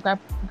neighbor,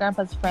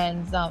 Grandpa's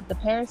friends, the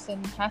Paris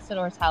and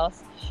Casador's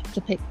house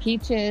to pick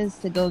peaches,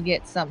 to go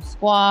get some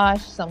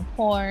squash, some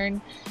corn,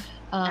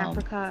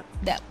 Apricot.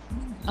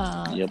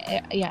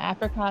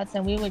 apricots,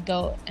 and we would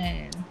go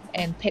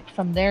and pick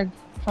from their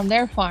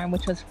farm,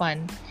 which was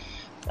fun.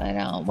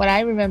 But what I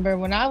remember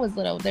when I was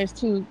little, there's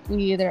two.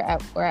 We either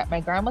were at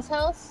my grandma's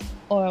house,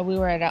 or we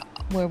were at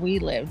where we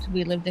lived.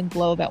 We lived in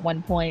Globe at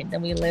one point,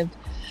 then we lived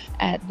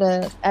at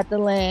the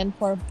land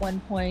for one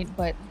point.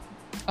 But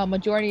a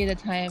majority of the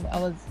time,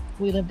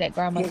 we lived at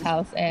grandma's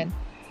house, and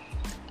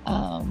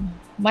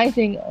my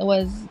thing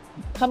was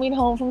coming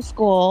home from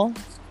school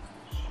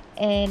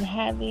and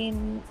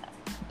having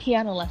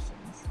piano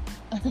lessons.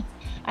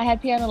 I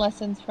had piano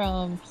lessons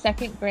from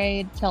 2nd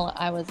grade till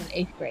I was in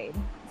 8th grade.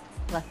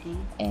 Lucky.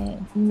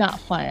 And not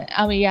fun.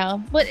 I mean, yeah,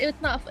 but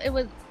it's not. It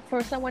was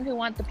for someone who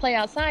wants to play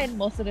outside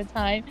most of the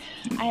time.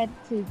 I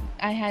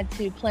had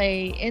to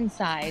play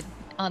inside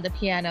on the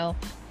piano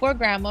for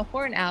grandma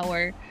for an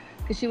hour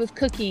because she was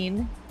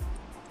cooking,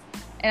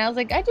 and I was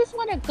like, I just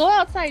want to go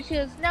outside. She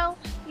goes, no,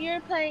 you're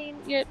playing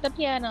the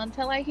piano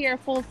until I hear a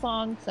full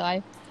song.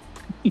 So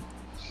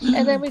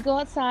and then we go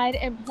outside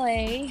and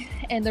play.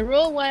 And the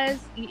rule was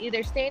you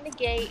either stay in the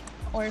gate,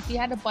 or if you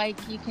had a bike,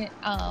 you can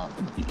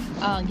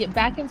get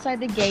back inside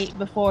the gate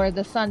before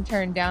the sun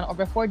turned down or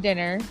before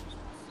dinner.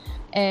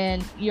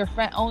 And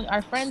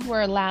our friends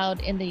were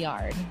allowed in the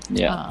yard.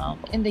 Yeah.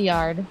 In the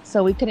yard,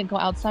 so we couldn't go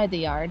outside the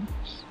yard.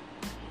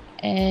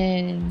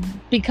 And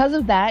because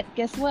of that,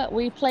 guess what?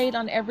 We played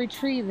on every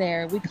tree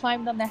there. We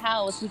climbed on the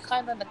house. We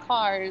climbed on the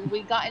cars.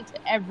 We got into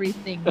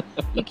everything.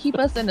 You keep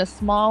us in a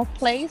small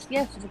place,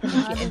 yes, we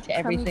can get into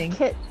everything.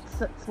 Kits.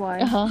 That's why.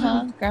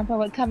 Grandpa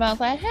would come out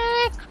like,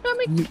 "Hey, let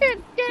me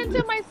get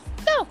into my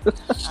stuff."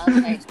 I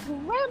was like,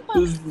 "Grandpa,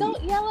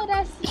 don't yell at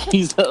us."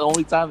 He's the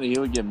only time that he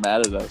would get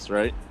mad at us,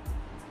 right?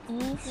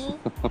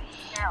 Mm-hmm.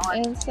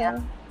 And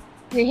so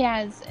he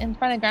has, in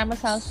front of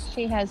Grandma's house,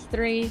 she has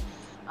 3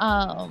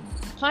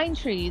 pine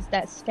trees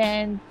that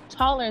stand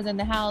taller than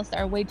the house,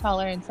 are way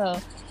taller, and so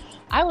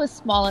I was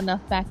small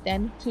enough back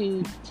then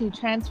to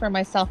transfer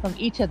myself from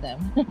each of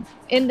them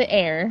in the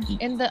air,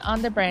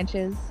 on the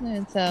branches,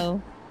 and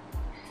so.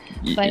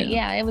 But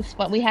yeah, it was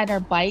fun. We had our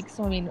bikes.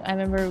 I mean, I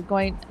remember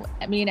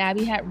me and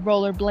Abby had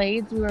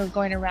rollerblades. We were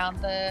going around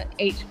the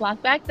H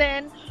block back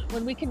then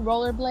when we can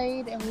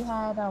rollerblade, and we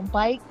had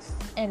bikes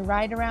and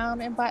ride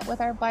around with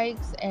our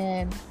bikes.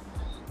 And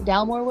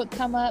Dalmore would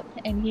come up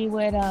and he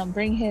would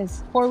bring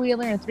his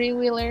 4-wheeler and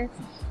 3-wheeler,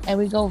 and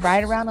we go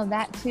ride around on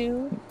that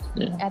too.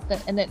 Yeah.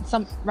 And then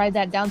ride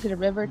that down to the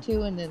river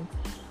too, and then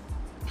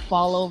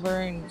fall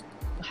over and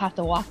have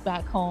to walk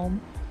back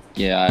home.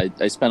 Yeah,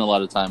 I spent a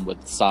lot of time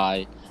with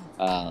Sai,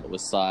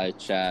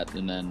 Chat,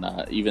 and then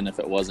even if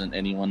it wasn't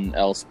anyone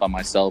else by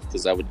myself,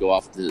 because I would go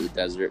off to the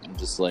desert and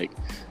just like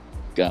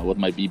with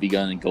my BB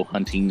gun and go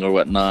hunting or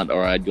whatnot,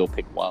 or I'd go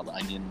pick wild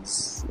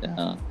onions.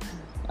 I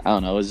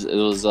don't know. It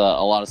was a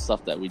lot of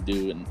stuff that we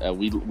do, and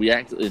we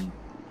actually,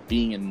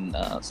 being in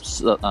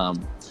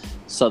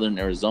southern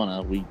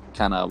Arizona, we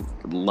kind of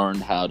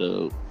learned how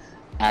to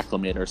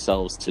acclimate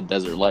ourselves to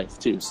desert life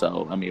too.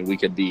 So I mean, we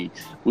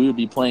would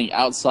be playing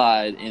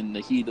outside in the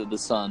heat of the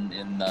sun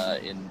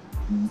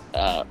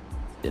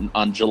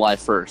on July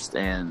 1st,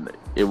 and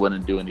it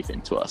wouldn't do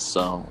anything to us.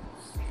 So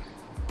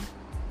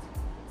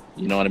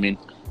you know what I mean?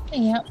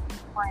 Yep.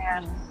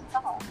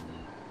 Oh,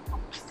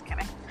 just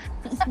kidding.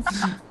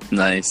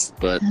 Nice.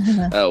 But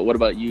what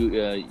about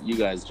you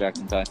guys, Jack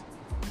and Ty?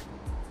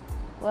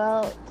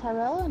 Well,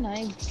 Tyrell and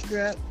I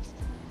grew up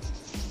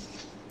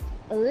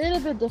a little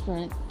bit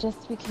different,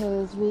 just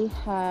because we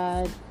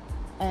had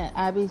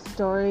Abby's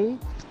story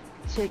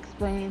to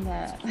explain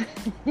that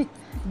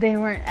they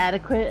weren't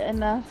adequate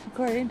enough,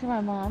 according to my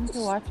mom, to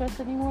watch us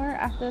anymore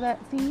after that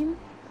scene.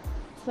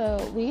 So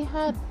we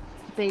had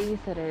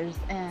babysitters,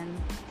 and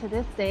to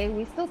this day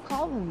we still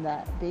call them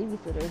that,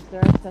 babysitters.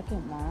 They're our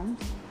second moms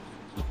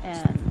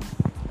and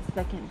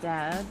second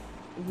dad.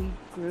 We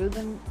grew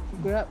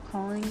up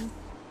calling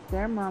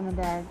their mom and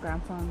dad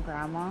grandpa and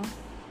grandma,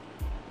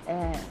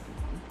 and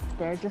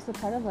they're just a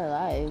part of our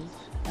lives.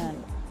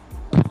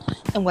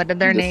 And what are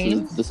their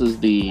names? This is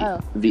the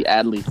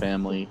Adley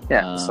family.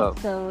 Yeah.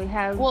 So we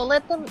have. Well,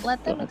 let them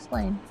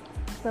explain.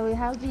 So we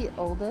have the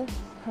oldest.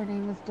 Her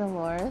name is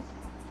Dolores.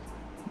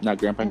 Not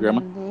grandpa and And grandma.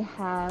 then they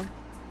have.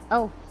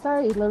 Oh,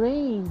 sorry,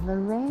 Lorraine.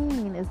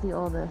 Lorraine is the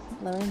oldest.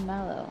 Lorraine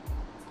Mallow.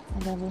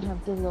 And then we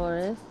have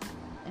Dolores.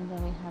 And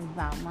then we have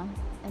Valma.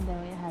 And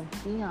then we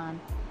have Dion.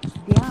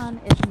 Dion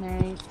is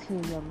married to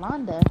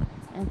Yolanda.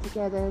 And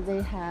together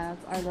they have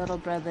our little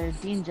brother,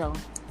 Dinjo.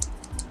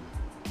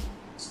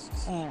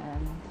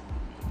 And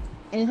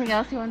anything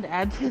else you wanted to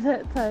add to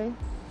that, Ty?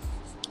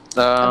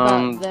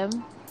 About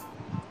them?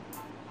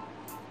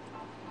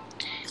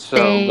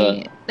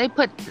 So They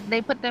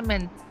put them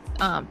in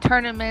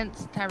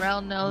tournaments. Tyrell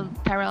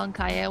and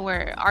Kaya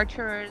were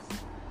archers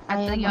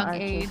at the young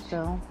age.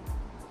 So.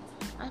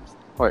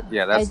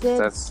 yeah,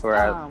 that's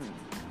where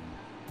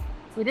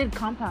we did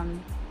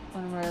compound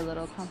when we were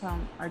little,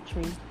 compound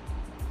archery.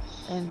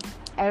 And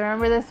I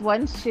remember this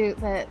one shoot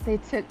that they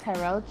took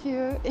Tyrell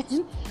to,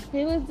 and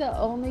he was the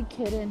only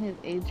kid in his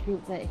age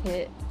group that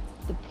hit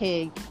the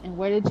pig. And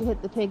where did you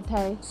hit the pig,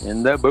 Ty?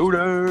 in the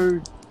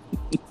booty.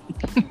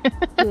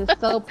 He was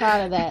so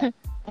proud of that.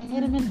 I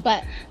hit him in the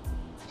butt.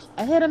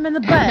 I hit him in the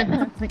butt.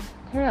 I was like,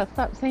 Tyrell,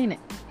 stop saying it.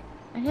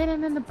 I hit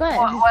him in the butt.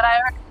 What I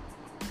heard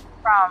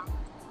from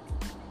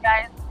you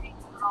guys,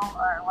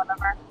 or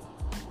whatever,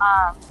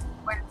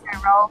 when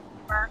Tyrell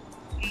first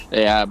came,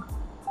 Yeah.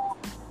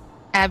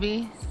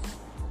 Abby.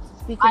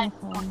 Speaking I'm of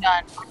so phone.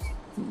 done.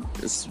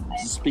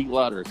 Speak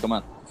louder. Come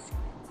on.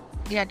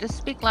 Yeah, just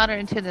speak louder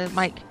into the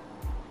mic.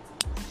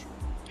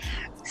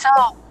 So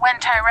when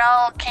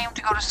Tyrell came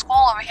to go to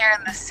school over here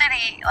in the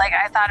city, like,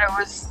 I thought it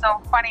was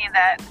so funny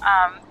that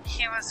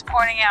he was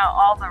pointing out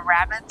all the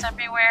rabbits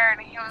everywhere,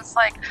 and he was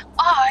like,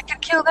 "Oh, I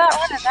could kill that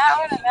one and that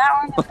one and that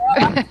one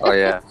and that one." Oh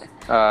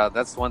yeah,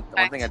 that's one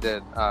thing I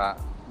did.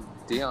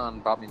 Dion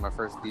bought me my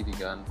first BB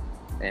gun,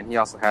 and he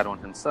also had one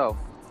himself.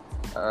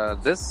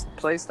 This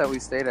place that we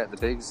stayed at, the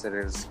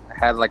babysitters,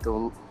 had like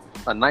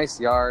a nice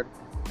yard,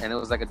 and it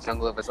was like a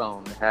jungle of its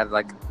own. It had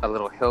like a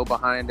little hill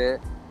behind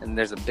it, and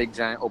there's a big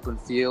giant open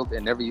field.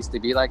 It never used to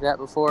be like that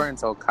before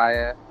until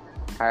Kaya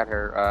had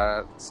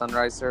her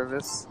sunrise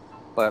service.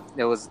 But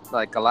it was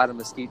like a lot of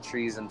mesquite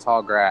trees and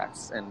tall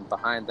grass, and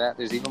behind that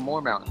there's even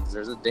more mountains.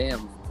 There's a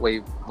dam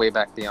way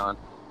back beyond.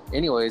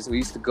 Anyways, we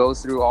used to go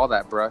through all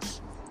that brush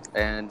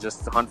and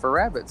just hunt for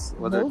rabbits,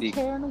 whether No it be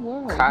care in the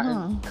world,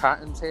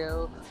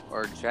 cottontail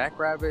or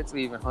jackrabbits.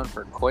 We even hunt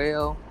for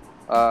quail.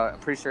 I'm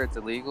pretty sure it's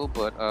illegal,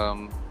 but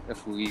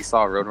if we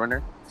saw a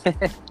roadrunner.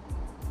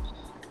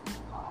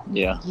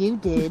 Yeah. You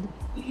did.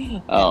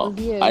 Oh, was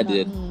you, I not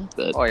did. me.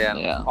 But, Oh yeah,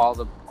 yeah. all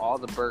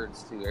the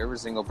birds too. Every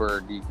single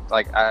bird. Me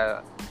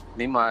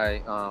and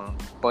my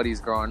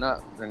buddies growing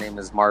up. Their name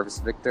is Marvis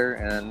Victor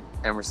and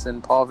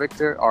Emerson Paul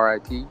Victor.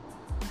 R.I.P.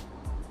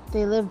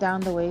 They live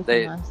down the way from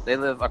They us. they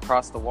live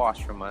across the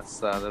wash from us.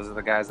 Those are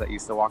the guys that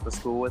used to walk to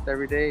school with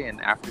every day,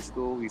 and after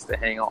school we used to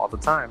hang out all the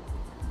time.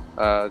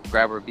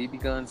 Grab our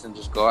BB guns and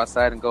just go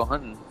outside and go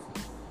hunting.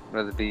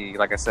 Whether it be,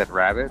 like I said,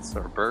 rabbits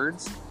or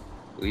birds.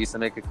 We used to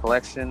make a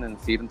collection and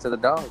feed them to the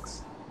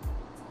dogs.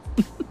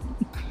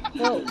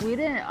 Well, we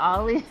didn't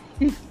always.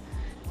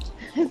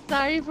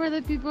 Sorry for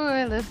the people who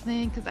are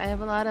listening, because I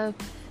have a lot of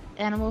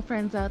animal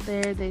friends out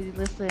there. They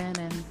listen,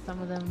 and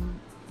some of them.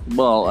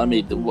 Well, I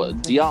mean,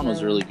 Mhm. Dion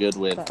was really good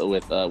with But-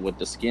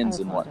 the skins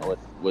I and what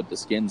apologize. with the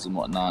skins and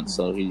whatnot.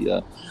 So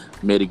he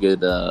made a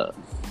good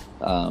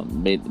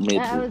made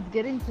Yeah, I was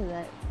getting to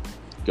that.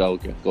 go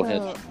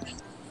ahead. So,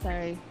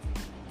 sorry.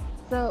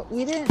 So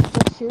we didn't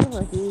just shoot them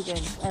with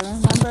vegans. I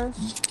remember.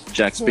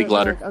 Jack, they speak were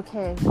louder. like,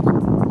 okay.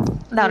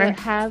 Louder. We would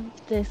have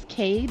this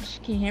cage.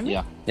 Can you hear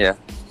me? Yeah.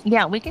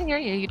 Yeah, we can hear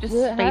you. You just We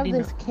would have fading.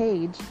 this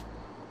cage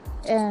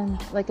and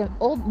like an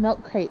old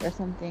milk crate or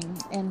something,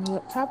 and we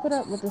would prop it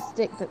up with a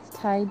stick that's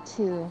tied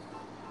to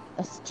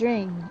a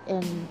string,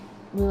 and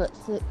we would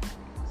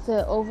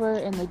sit over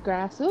in the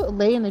grass. We would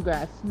lay in the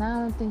grass.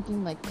 Now I'm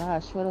thinking like,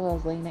 gosh, what if I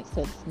was laying next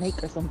to a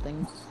snake or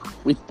something?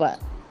 We- But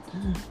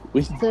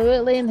We so we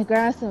would lay in the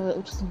grass and we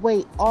would just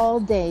wait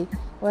all day,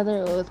 whether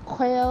it was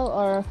quail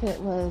or if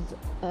it was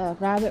a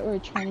rabbit we were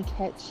trying to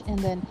catch. And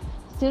then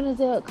as soon as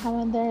they would come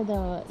in there, they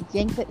would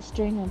yank that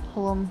string and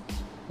pull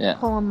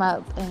them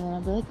up. And then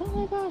I'd be like, oh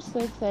my gosh,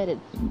 so excited.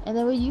 And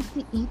then we used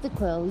to eat the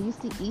quail. We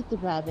used to eat the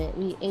rabbit.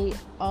 We ate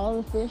all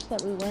the fish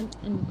that we went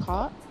and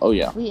caught. Oh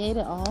yeah. We ate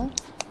it all.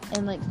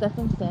 And like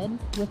Stefan said,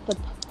 with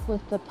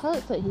the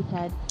pellets that he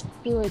had,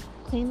 he would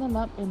clean them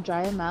up and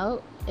dry them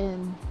out,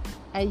 and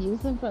I use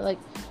them for like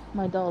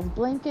my doll's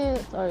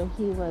blankets, or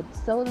he would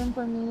sew them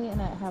for me,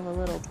 and I'd have a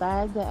little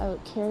bag that I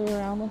would carry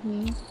around with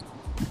me.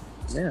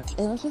 Yeah.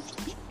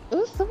 It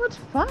was so much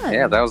fun.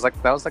 Yeah, that was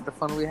like the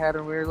fun we had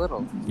when we were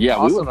little. Yeah,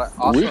 Also,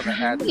 we to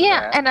add to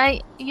Yeah, that, and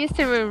I used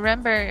to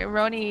remember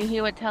Roni.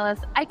 He would tell us,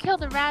 "I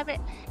killed a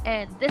rabbit,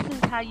 and this is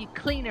how you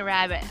clean a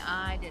rabbit."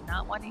 I did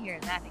not want to hear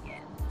that again.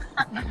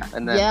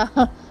 and then Yeah.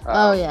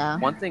 Oh yeah.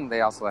 One thing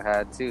they also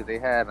had too, they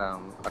had a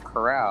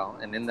corral,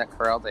 and in that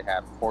corral they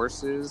had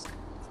horses.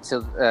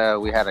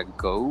 We had a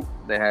goat.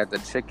 They had the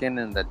chicken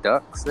and the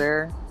ducks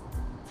there.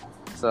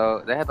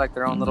 So they had like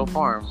their own little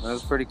farm. It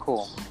was pretty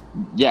cool.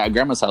 Yeah, at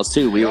Grandma's house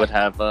too. We would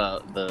have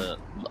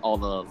all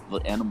the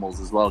animals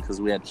as well, because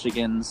we had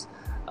chickens,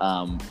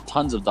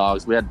 tons of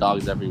dogs. We had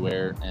dogs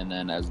everywhere, and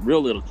then as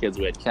real little kids,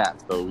 we had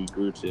cats. But we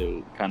grew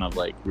to kind of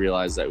like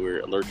realize that we were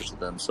allergic to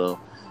them. So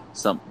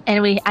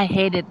And I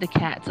hated the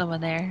cats over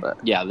there.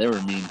 yeah, they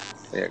were mean.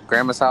 Yeah,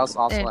 Grandma's house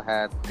also Yeah.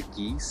 had the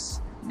geese,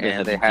 They and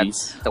had they the had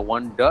geese. the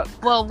one duck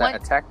Well, that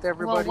attacked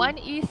everybody. one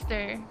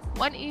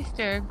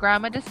Easter,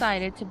 Grandma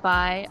decided to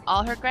buy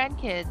all her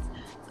grandkids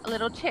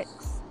little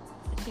chicks.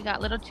 She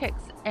got little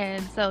chicks,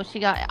 and so she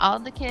got all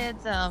the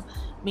kids.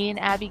 Me and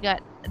Abby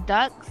got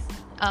ducks.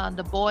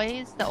 The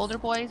boys, the older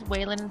boys,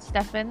 Waylon and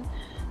Stefan,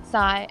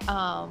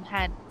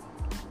 had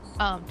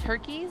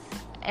turkeys,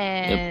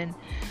 and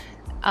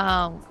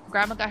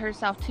Grandma got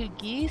herself 2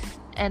 geese,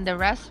 and the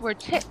rest were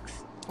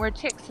chicks.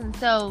 And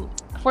so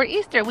for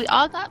Easter, we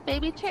all got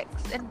baby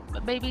chicks and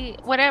baby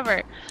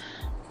whatever.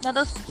 Now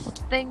those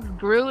things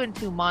grew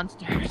into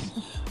monsters.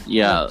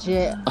 Yeah,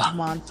 Legit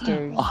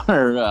monsters.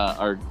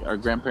 our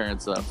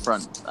grandparents'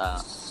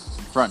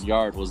 front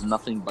yard was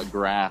nothing but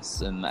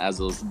grass, and as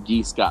those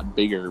geese got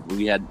bigger,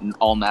 we had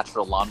all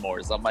natural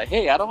lawnmowers. I'm like,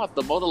 hey, I don't have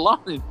to mow the lawn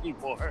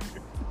anymore.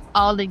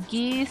 All the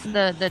geese,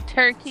 the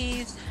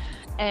turkeys,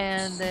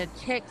 and the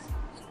chicks.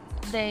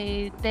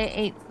 They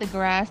ate the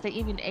grass. They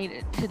even ate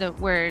it to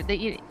where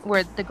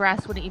the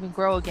grass wouldn't even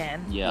grow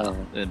again. Yeah,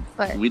 and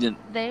But we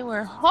didn't. they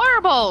were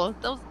horrible.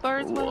 Those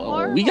birds were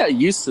horrible. We got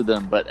used to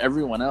them, but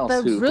everyone else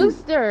The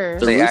rooster.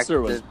 the They rooster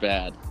was acted-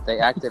 bad. They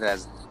acted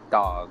as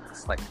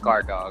dogs, like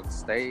guard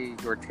dogs. They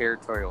were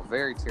territorial,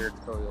 very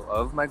territorial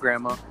of my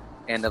grandma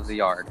and of the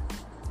yard.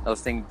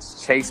 Those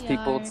things chase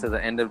people Yard. to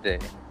the end of day.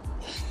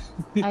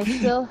 I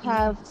still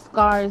have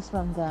scars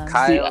from them.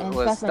 Kyle and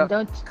was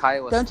Stefan, stuck.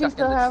 Kyle was don't you stuck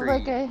still in the have tree.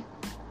 like a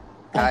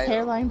Kyle-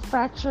 hairline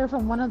fracture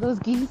from one of those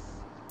geese?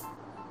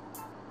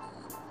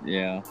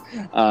 Yeah,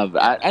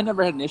 I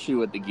never had an issue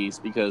with the geese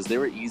because they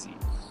were easy.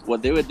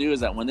 What they would do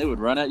is that when they would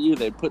run at you,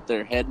 they'd put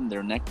their head and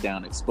their neck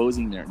down,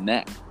 exposing their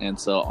neck. And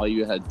so all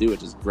you had to do was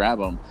just grab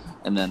them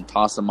and then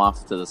toss them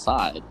off to the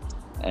side.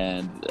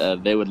 And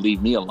they would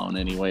leave me alone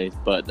anyway.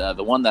 But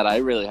the one that I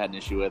really had an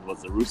issue with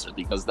was the rooster,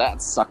 because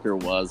that sucker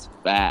was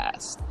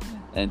fast.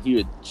 And he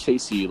would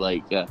chase you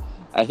like,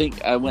 I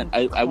think I went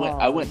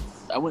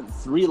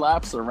 3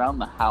 laps around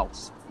the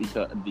house,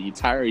 because the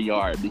entire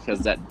yard, because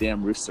that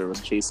damn rooster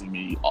was chasing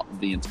me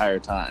the entire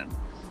time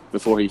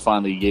before he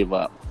finally gave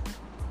up.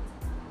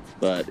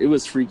 But it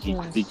was freaky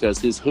Yes. because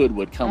his hood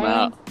would come And-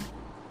 out.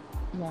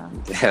 Yeah.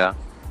 Yeah.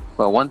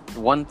 But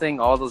one thing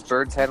all those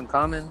birds had in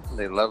common,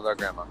 they loved our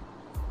grandma.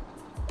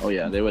 Oh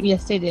yeah, they would.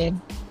 Yes, they did.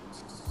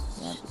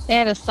 Yeah. They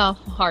had a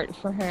soft heart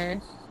for her.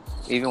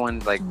 Even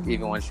when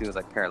she was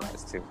like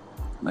paralyzed too.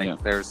 Like Yeah.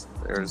 there's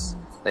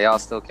they all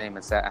still came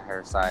and sat at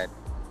her side.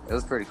 It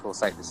was a pretty cool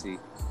sight to see.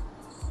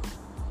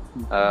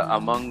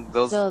 Among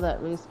Still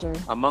that rooster.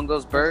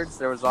 those birds,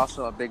 there was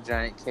also a big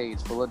giant cage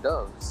full of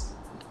doves.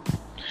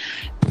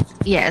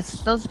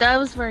 Yes, those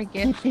doves were a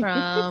gift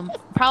from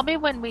probably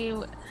when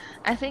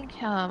I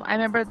think I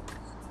remember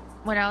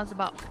when I was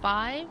about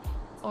 5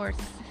 or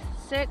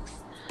 6.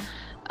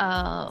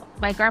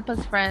 My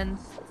grandpa's friends,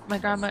 my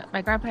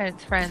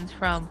grandparents' friends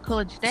from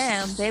Coolidge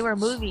Dam, they were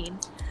moving,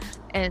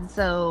 and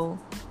so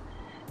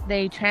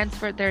they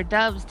transferred their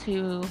doves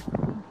to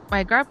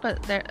my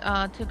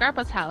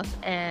grandpa's house,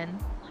 and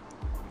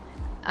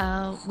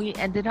we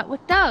ended up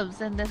with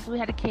doves, and we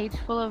had a cage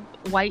full of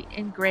white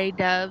and gray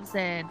doves,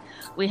 and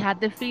we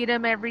had to feed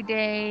them every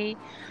day.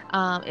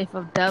 If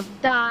a dove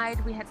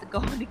died, we had to go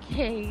in the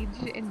cage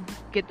and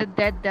get the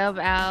dead dove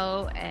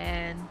out,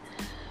 and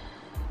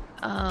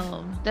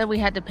then we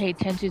had to pay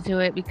attention to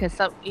it because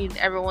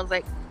everyone's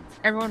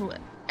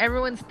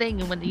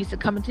thing when they used to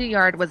come into the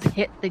yard was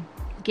hit the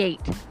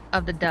gate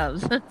of the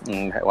doves.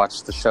 And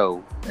watch the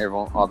show.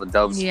 All the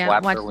doves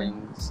flap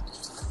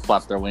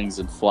their wings.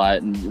 And fly,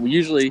 and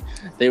usually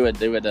they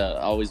would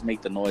always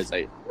make the noise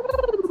like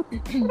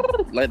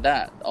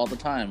that all the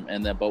time,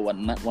 and then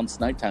once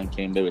nighttime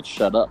came, they would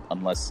shut up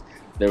unless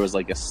there was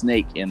like a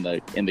snake in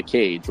the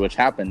cage, which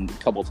happened a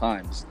couple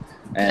times,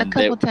 and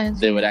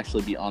they would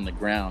actually be on the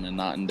ground and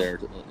not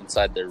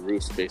inside their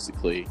roost,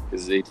 basically,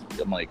 because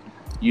I'm like,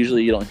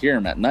 usually you don't hear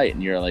them at night,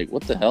 and you're like,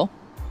 what the hell?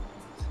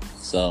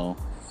 So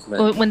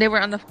when they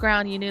were on the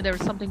ground, you knew there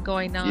was something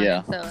going on.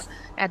 Yeah. So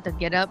I had to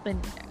get up, and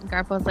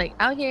Grandpa was like,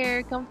 out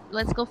here, come,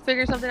 let's go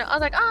figure something out. I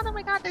was like, oh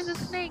my God, there's a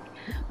snake.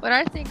 But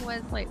our thing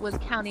was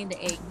counting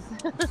the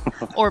eggs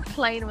or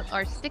playing with,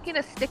 or sticking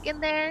a stick in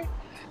there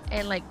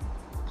and like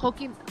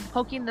poking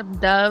the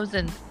doves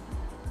and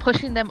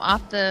pushing them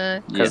off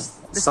the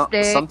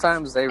stick.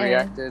 Sometimes they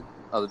reacted,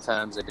 other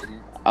times they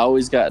didn't. I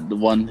always got the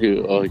one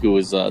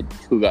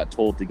who got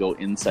told to go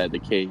inside the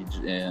cage,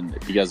 and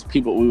because we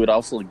would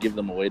also give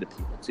them away to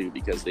people too,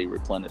 because they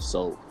replenish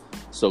so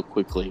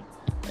quickly,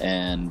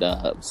 and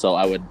so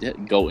I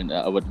would go in.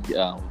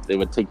 They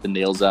would take the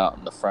nails out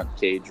in the front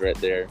cage right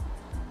there,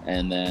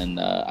 and then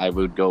I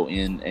would go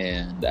in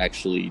and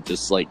actually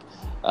just like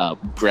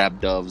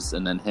grab doves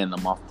and then hand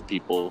them off to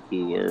people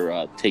who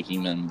were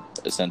taking them,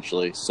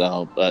 essentially.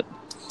 So, but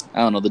I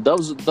don't know. The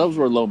doves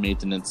were low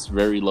maintenance,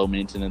 very low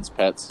maintenance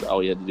pets.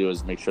 All you had to do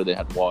was make sure they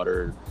had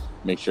water,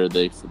 make sure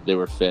they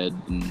were fed,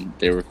 and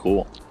they were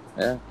cool.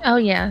 Yeah. Oh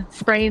yeah,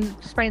 spraying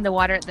the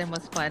water at them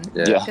was fun.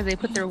 Yeah. Because they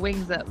put their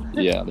wings up.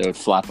 Yeah, they would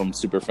flap them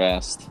super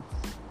fast.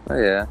 Oh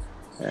yeah.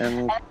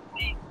 And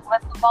we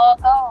let them all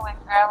go when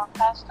Grandma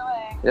passed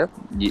away. Yep.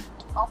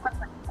 Open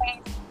the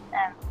cage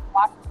and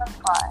watch them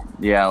fly.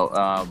 Yeah.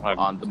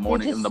 On the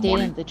morning, They just in the stayed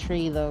morning. in the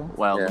tree though.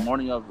 Well, Yeah. the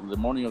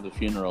morning of the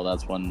funeral,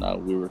 that's when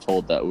we were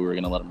told that we were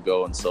going to let them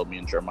go, and so me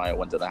and Jeremiah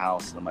went to the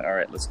house, and I'm like, all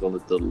right, let's go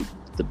let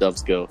the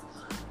doves go.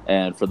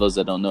 And for those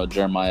that don't know,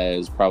 Jeremiah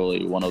is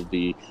probably one of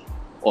the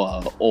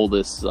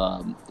oldest,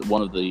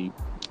 one of the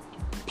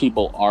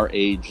people our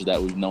age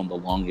that we've known the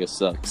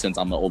longest, since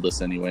I'm the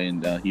oldest anyway,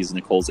 and he's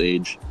Nicole's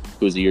age,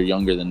 who's a year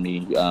younger than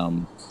me.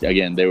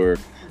 Again, they were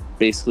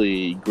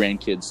basically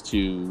grandkids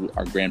to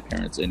our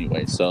grandparents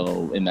anyway,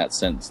 so in that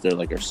sense they're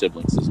like our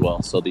siblings as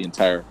well. So the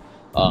entire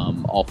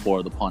all 4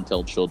 of the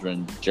Pontel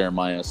children,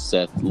 Jeremiah,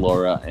 Seth,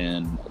 Laura,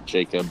 and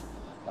Jacob,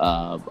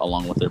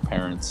 along with their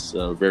parents,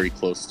 very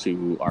close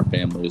to our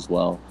family as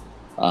well.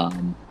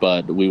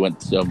 But we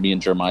went me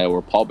and Jeremiah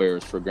were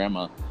pallbearers for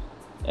Grandma,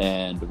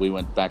 and we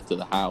went back to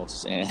the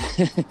house, and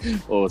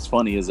what was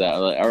funny is that,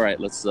 like, all right,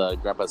 let's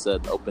Grandpa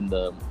said open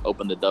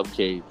the dove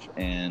cage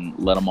and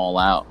let them all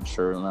out, and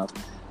sure enough,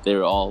 they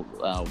were all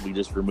we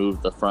just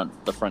removed the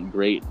front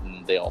grate,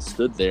 and they all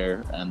stood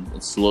there,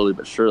 and slowly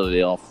but surely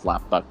they all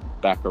flapped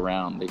back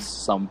around.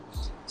 Some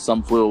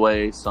flew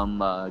away, some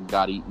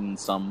got eaten,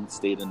 some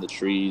stayed in the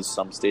trees,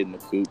 some stayed in the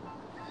coop.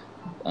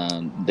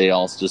 They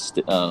all just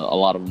a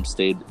lot of them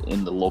stayed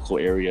in the local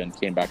area and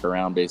came back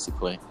around,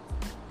 basically.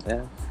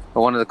 yeah.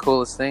 But one of the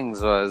coolest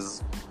things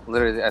was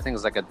literally, I think it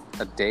was like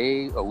a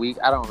day, a week.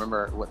 I don't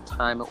remember what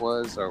time it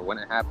was or when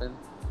it happened.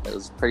 It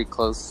was pretty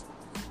close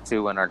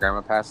to when our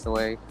grandma passed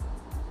away.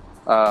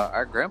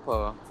 Our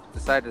grandpa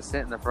decided to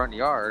sit in the front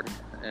yard,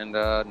 and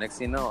next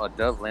thing you know, a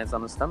dove lands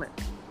on his stomach.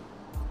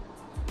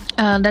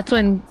 That's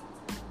when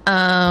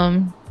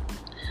the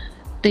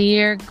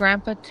year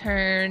Grandpa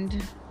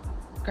turned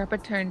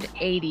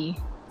 80.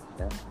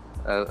 Yeah.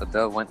 A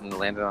dove went and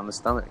landed on his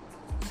stomach.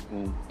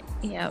 And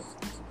Yep.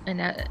 And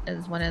that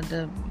is one of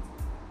the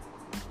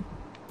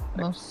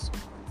most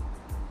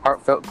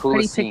heartfelt,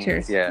 coolest pretty scenes,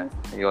 pictures. yeah,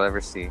 you'll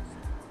ever see.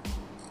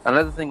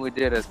 Another thing we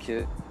did as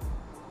kids,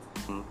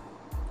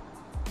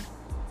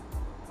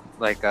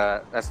 like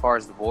as far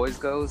as the boys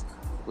goes,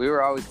 we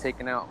were always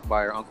taken out by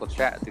our Uncle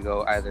Chat to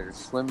go either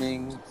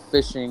swimming,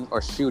 fishing,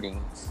 or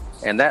shooting.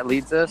 And that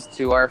leads us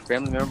to our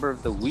family member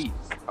of the week,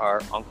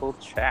 our Uncle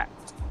Chat.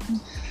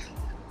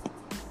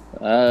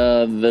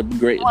 The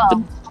great.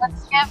 Well,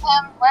 let's give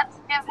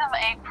him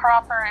a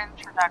proper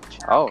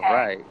introduction. Oh, okay?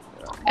 right.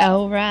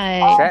 All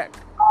right. Chat,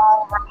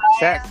 All right.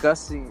 Chat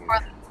Gussie. For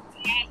the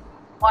eighth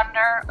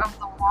wonder of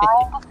the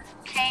world,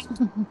 King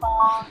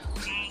Kong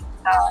being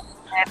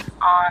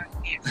on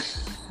you.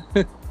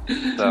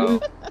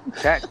 So,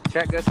 Chat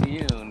Gussie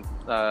Yoon,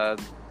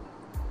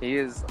 he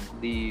is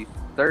the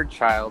third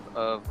child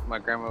of my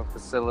grandma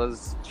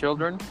Priscilla's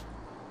children.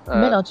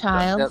 Middle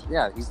child.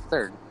 Yeah, he's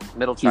third.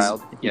 Middle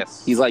child.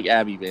 Yes. He's like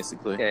Abby,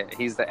 basically. Yeah,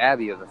 he's the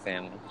Abby of the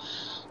family.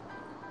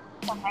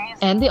 Amazing.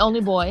 And the only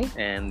boy.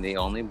 And the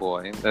only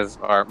boy. That's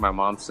my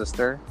mom's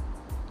sister.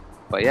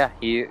 But yeah,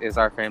 he is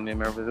our family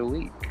member of the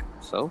week.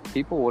 So,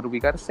 people, what do we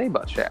got to say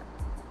about Chat?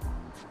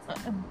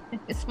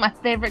 It's my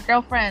favorite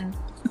girlfriend.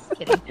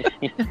 Just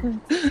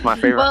kidding. My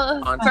favorite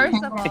Well, auntie.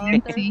 first of all,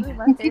 thirdly,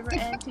 my favorite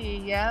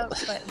auntie. Yep,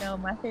 but no,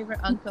 my favorite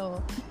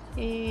uncle.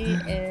 He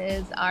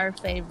is our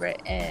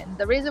favorite, and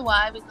the reason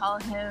why we call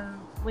him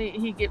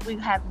we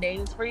have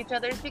names for each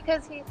other is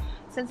because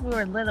since we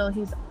were little,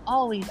 he's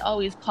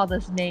always called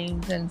us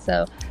names, and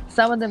so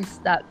some of them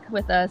stuck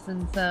with us,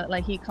 and so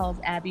like he calls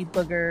Abby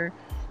Booger.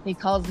 He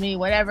calls me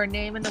whatever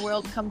name in the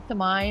world comes to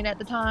mind at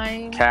the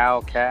time.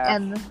 Calf.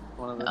 And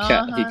One of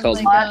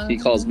those. He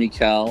calls me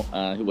Cal,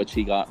 which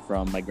he got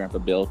from my grandpa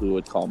Bill, who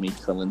would call me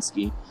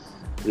Kalinsky,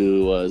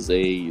 who was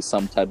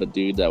some type of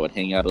dude that would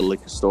hang out at a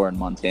liquor store in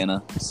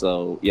Montana.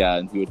 So yeah,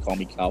 and he would call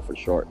me Cal for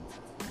short.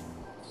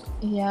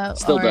 yeah,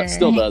 Still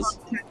does.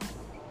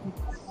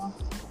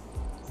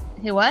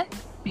 He what?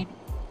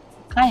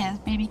 Kaya's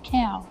baby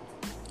cow.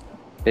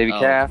 Baby Oh.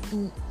 calf.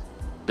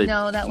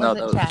 No, that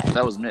wasn't Chad.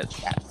 That was Mitch.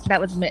 That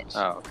was Mitch.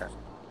 Oh, okay.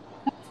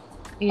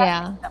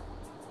 Yeah.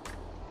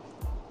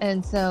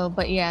 And so,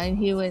 but yeah, and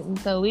he would, and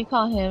so we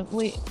call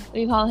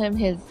him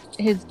his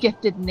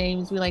gifted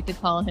names, we like to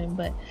call him,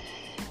 but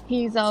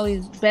he's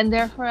always been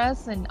there for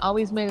us and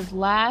always made us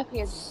laugh. He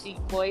has a deep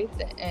voice,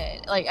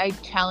 and like I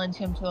challenge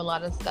him to a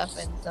lot of stuff,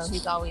 and so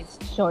he's always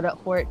showed up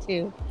for it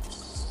too.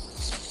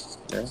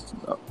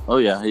 Oh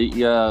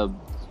yeah.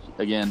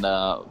 Again,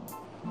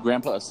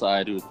 Grandpa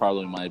aside, who was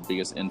probably my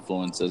biggest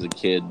influence as a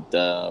kid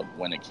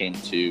when it came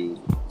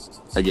to,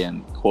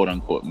 again, quote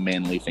unquote,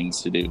 manly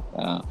things to do.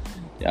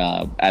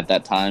 At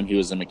that time, he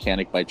was a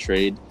mechanic by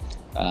trade,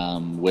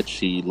 which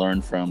he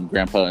learned from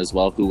Grandpa as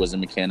well, who was a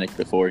mechanic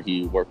before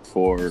he worked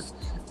for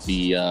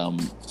the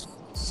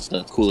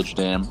Coolidge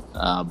Dam.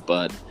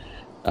 But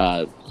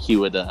he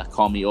would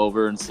call me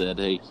over and said,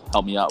 "Hey,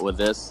 help me out with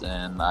this,"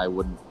 and I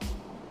wouldn't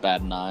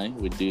bat an eye.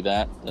 We'd do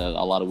that.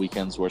 A lot of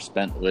weekends were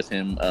spent with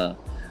him.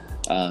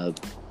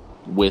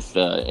 With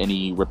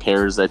any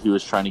repairs that he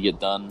was trying to get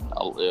done.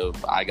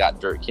 I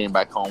got came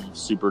back home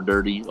super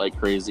dirty like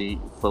crazy,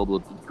 filled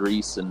with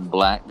grease and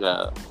black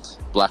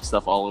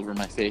stuff all over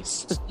my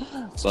face.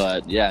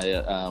 But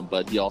yeah,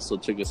 but he also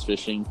took us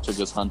fishing, took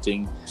us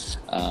hunting.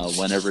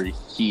 Whenever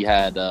he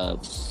had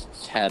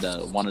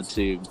wanted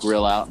to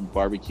grill out and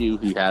barbecue,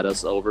 he had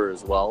us over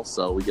as well,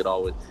 so we could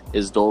always,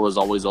 his door was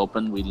always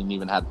open. We didn't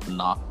even have to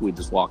knock, we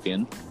just walk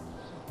in.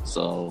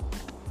 So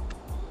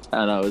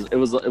I don't know, it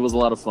was a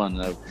lot of fun.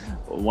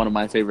 One of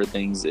my favorite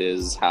things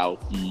is how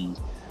he,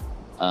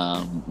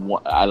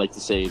 I like to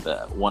say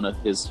that one of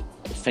his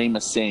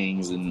famous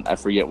sayings, and I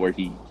forget where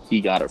he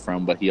got it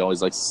from, but he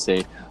always likes to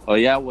say, "Oh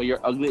yeah, well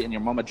you're ugly and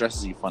your mama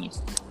dresses you funny."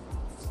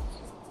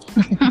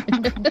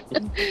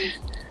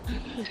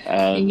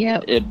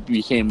 Yep. It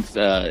became,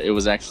 it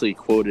was actually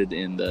quoted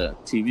in the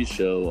TV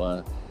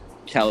show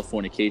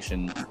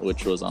Californication,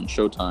 which was on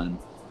Showtime.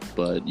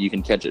 But you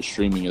can catch it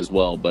streaming as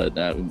well. But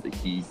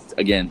he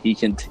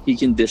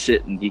can dish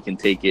it and he can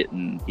take it,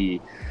 and he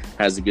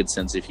has a good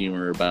sense of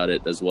humor about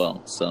it as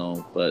well.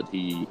 So, but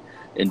he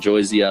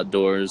enjoys the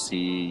outdoors.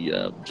 He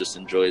just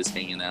enjoys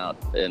hanging out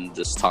and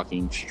just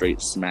talking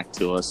straight smack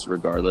to us,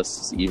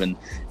 regardless. Even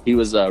he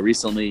was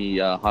recently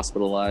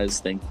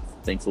hospitalized.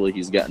 Thankfully,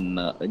 he's gotten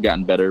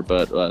better.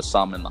 But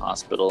saw him in the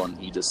hospital, and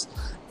he just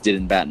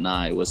didn't bat an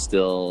eye. Was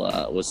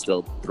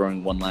still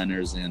throwing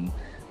one-liners and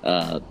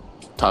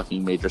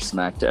talking major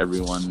smack to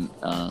everyone,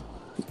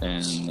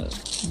 and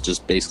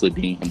just basically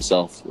being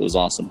himself. It was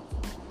awesome.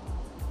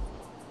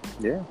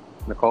 Yeah,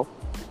 Nicole.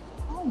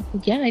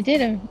 Yeah, I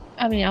did.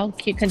 I mean, I'll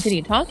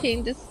continue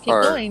talking. Just keep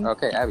going.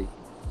 Okay, Abby.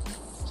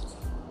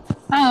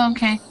 Oh,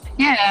 okay.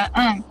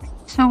 Yeah.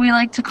 So we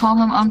like to call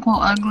him Uncle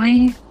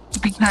Ugly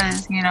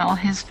because, you know,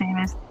 his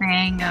famous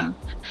saying of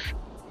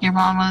your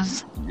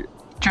mama's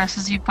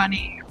dresses you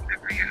funny,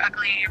 whenever you're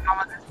ugly, your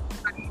mama dresses you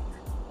funny.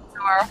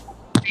 You are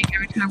funny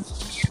every time.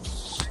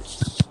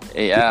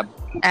 Hey,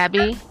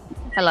 Abby,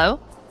 hello.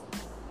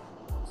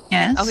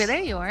 Yes. Okay, there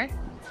you are.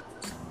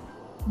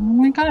 Oh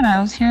my god, I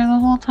was here the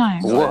whole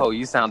time. Whoa,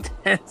 you sound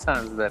 10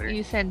 times better.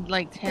 You said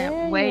like There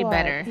 10, you way are,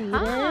 better. Peter.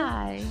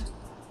 Hi.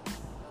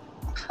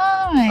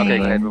 Hi. Okay,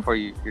 go ahead before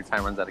your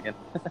time runs out again.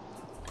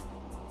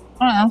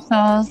 I don't know, so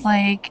I was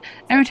like,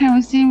 every time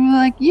we see him, we're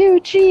like,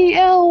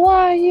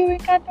 UGLY, you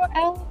ain't got no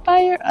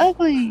alibi, you're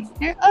ugly.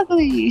 You're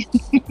ugly.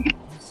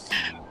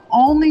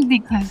 Only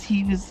because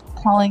he was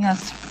calling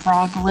us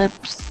frog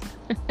lips.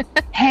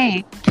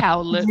 Hey,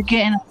 Cow did lip. you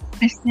get in a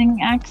fishing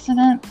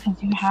accident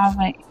because you have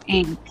a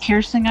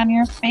piercing on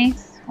your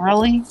face?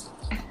 Really?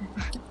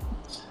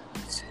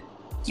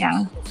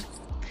 Yeah.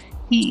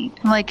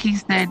 Like he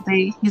said,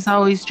 he's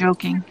always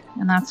joking,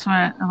 and that's what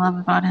I love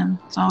about him.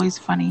 It's always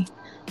funny.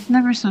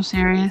 Never so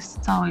serious.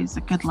 It's always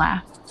a good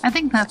laugh. I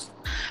think that's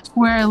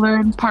where I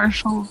learned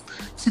partial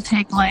to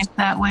take life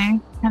that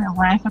way. Kind of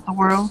laugh at the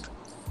world.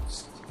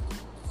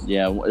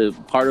 Yeah,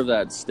 part of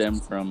that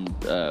stemmed from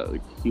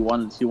he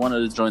wanted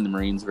to join the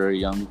Marines very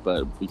young,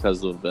 but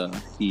because of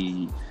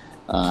he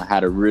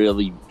had a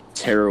really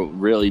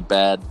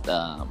bad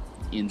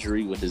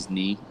injury with his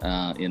knee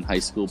in high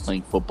school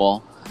playing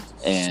football,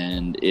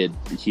 and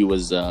he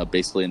was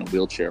basically in a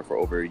wheelchair for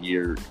over a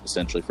year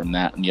essentially from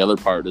that. And the other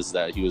part is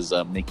that he was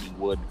making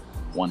wood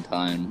one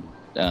time,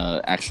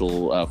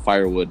 actual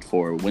firewood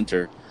for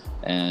winter.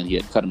 And he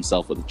had cut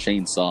himself with a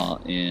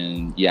chainsaw,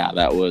 and yeah,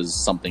 that was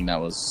something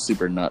that was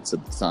super nuts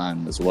at the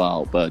time as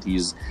well. But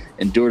he's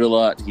endured a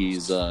lot.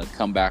 He's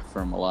come back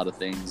from a lot of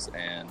things,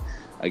 and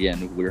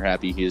again, we're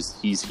happy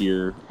he's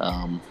here.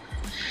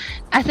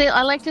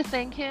 I like to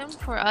thank him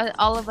for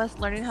all of us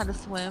learning how to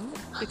swim,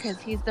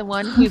 because he's the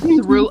one who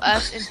threw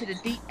us into the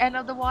deep end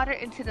of the water,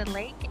 into the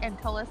lake, and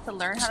told us to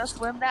learn how to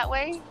swim that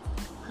way.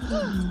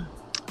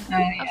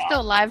 I'm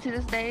still alive to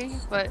this day,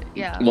 but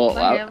yeah. Well,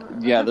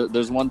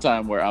 there's one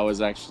time where I was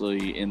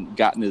actually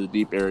got into the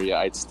deep area.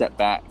 I'd step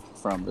back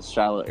from the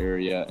shallow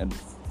area and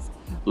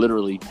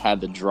literally had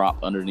to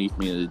drop underneath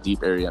me in the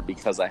deep area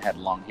because I had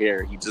long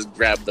hair. He just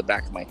grabbed the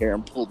back of my hair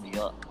and pulled me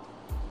up.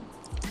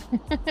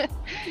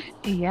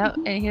 Yep,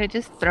 and he would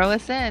just throw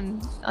us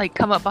in, like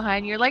come up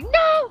behind you, like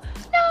no,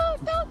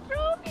 don't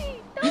throw me,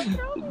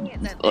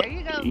 and then there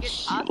you go.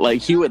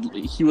 Like he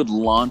would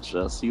launch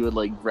us. He would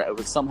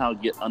would somehow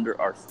get under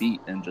our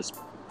feet and just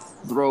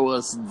throw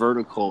us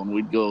vertical, and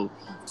we'd go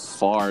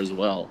far as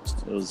well.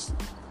 It was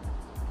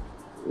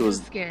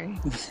scary.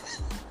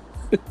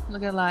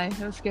 Look at lie, it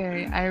was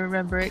scary. I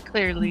remember it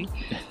clearly.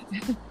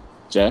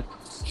 Jack,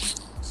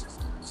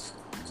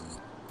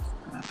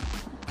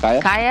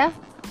 Kaya,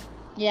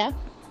 Yeah.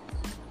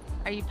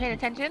 are you paying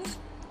attention?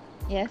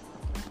 Yes.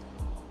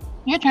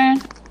 Your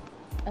turn.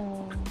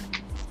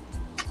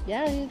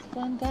 Yeah, he's a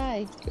fun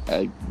guy.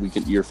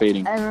 you're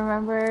fading. I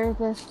remember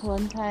this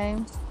one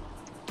time.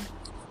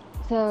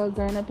 So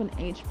growing up in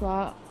H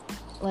Block,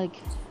 like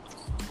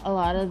a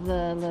lot of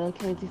the little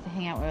kids used to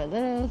hang out with our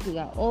littles. We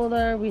got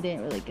older. We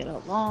didn't really get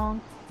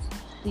along.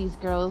 These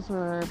girls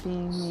were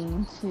being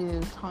mean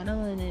to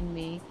Tonalyn and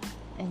me.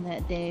 And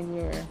that day we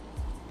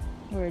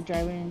were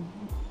driving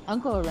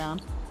Uncle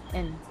around,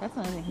 and that's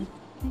another thing.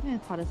 He kind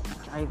of taught us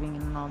driving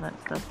and all that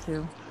stuff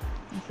too.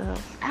 And so,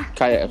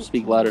 Kaya,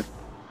 speak louder.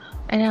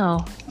 I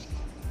know.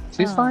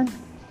 She's fine.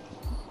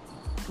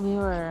 We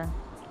were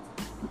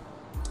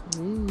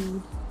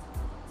rude.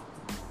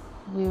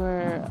 We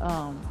were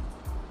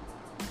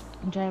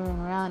driving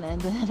around, and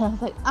then I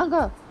was like,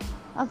 Uncle!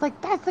 I was like,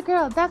 that's the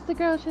girl!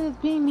 She was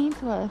being mean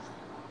to us.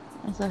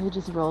 And so he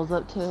just rolls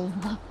up to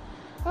her,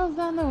 rolls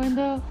down the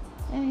window,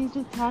 and he's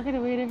just talking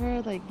away to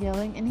her, like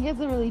yelling. And he has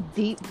a really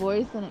deep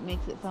voice, and it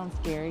makes it sound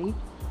scary.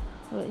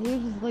 But he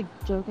was just like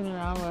joking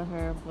around with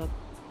her, but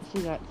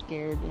she got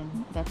scared,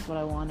 and that's what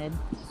I wanted.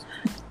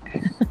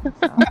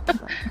 So,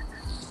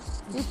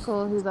 he's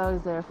cool. He's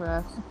always there for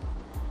us.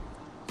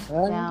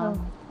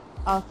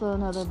 Also,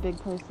 another big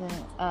person,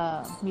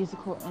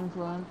 musical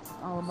influence,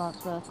 all about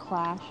the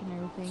Clash and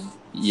everything.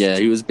 Yeah,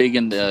 he was big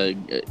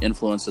into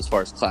influence as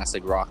far as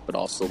classic rock, but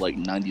also like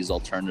 90s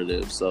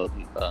alternative. So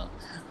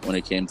when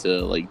it came to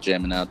like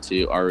jamming out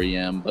to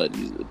REM, but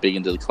he's big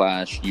into the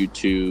Clash,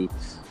 U2.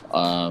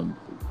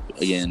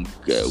 Again,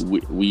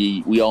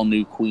 we all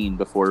knew Queen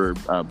before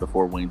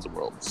Wayne's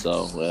World,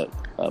 so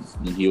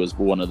he was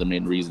one of the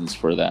main reasons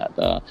for that.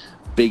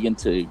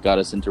 Got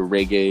us into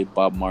reggae,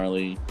 Bob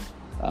Marley.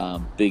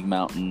 Big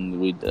Mountain.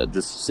 We'd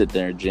just sit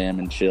there, jam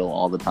and chill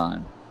all the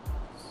time.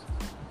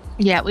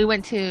 Yeah, we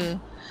went to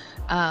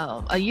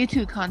a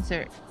U2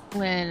 concert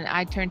when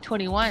I turned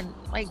 21.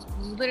 Like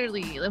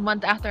literally a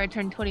month after I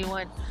turned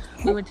 21,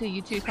 we went to a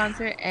U2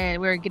 concert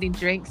and we were getting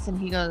drinks, and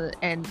he goes,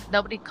 and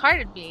nobody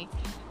carded me,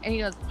 and he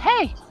goes,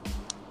 "Hey,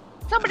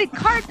 somebody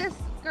card this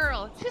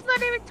girl. She's not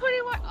even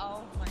 21."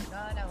 Oh my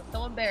god, I was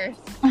so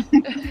embarrassed.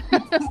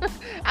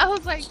 I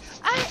was like,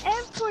 I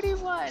am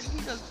 21.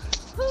 He goes,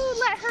 "Who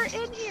let her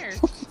in here?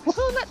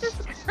 Who let this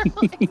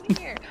girl in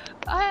here?"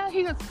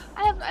 He goes,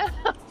 I'm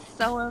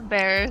so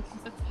embarrassed.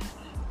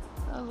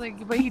 I was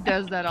like, but he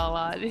does that a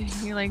lot.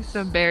 He likes to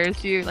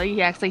embarrass you. Like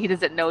he acts like he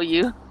doesn't know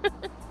you.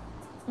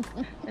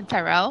 And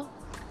Tyrell?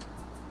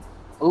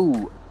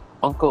 Ooh,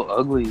 Uncle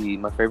Ugly,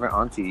 my favorite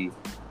auntie.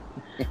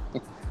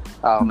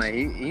 Oh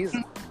man, he's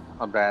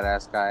a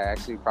badass guy.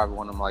 Actually, probably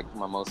one of my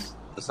most,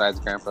 besides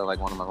Grandpa, like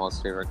one of my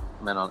most favorite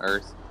men on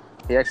earth.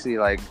 He actually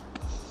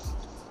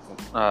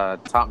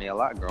taught me a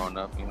lot growing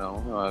up.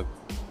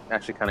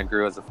 Actually kind of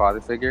grew as a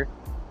father figure.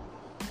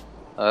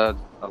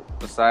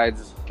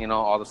 Besides,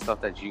 all the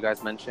stuff that you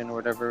guys mentioned or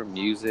whatever,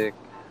 music,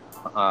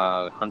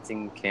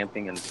 hunting,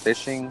 camping, and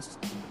fishing.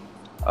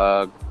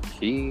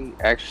 He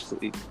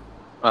actually,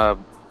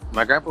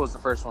 my grandpa was the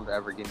first one to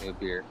ever give me a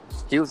beer.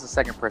 He was the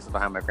second person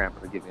behind my grandpa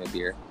to give me a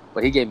beer,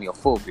 but he gave me a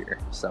full beer.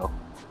 So,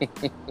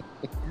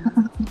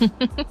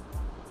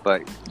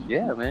 but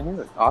yeah, man, he's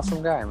an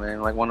awesome guy,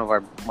 man. Like one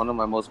of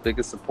my most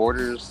biggest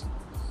supporters.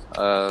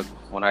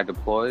 When I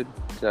deployed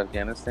to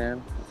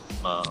Afghanistan.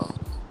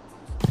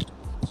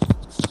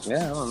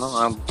 Yeah, I don't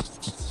know.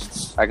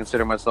 I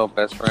consider myself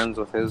best friends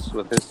with his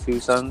two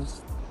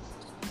sons.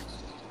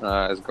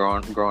 As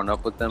growing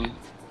up with them,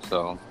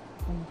 so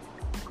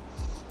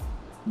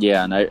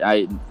yeah,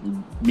 and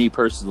me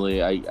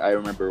personally, I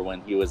remember when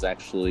he was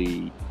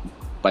actually,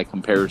 by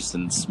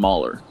comparison,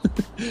 smaller.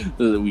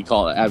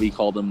 Abby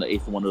called him the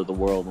eighth wonder of the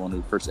world when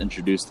we first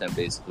introduced him,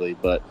 basically.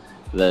 But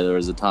there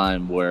was a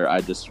time where I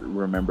just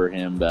remember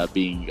him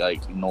being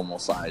like normal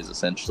size,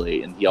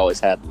 essentially, and he always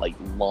had like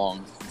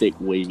long, thick,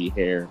 wavy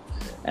hair.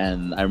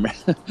 And I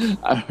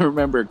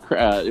remember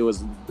it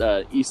was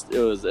a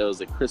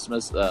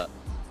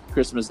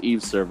Christmas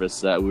Eve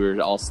service that we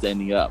were all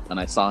standing up, and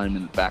I saw him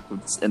in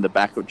the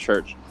back of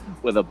church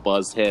with a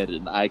buzzed head,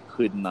 and I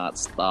could not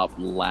stop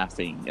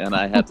laughing, and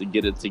I had to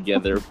get it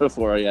together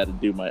before I had to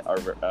do my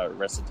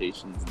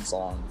recitations and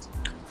songs.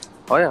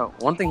 Oh yeah,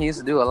 one thing he used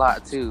to do a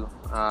lot too.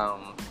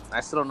 I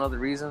still don't know the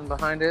reason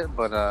behind it,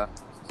 but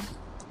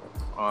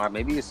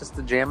maybe it's just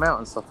to jam out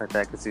and stuff like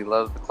that because he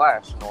loves the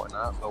Clash and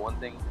whatnot. But one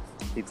thing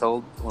he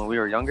told when we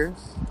were younger,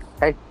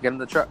 hey, get in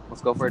the truck,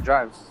 let's go for a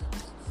drive.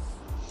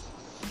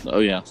 Oh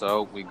yeah.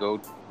 So we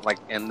go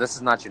and this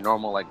is not your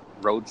normal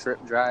road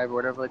trip drive or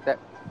whatever like that.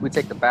 We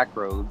take the back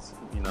roads,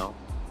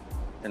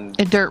 and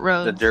The dirt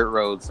roads. The dirt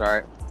roads,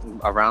 right,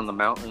 around the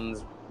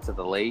mountains to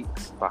the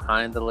lakes,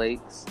 behind the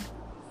lakes,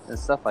 and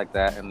stuff like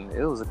that. And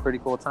it was a pretty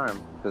cool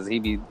time because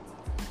he'd be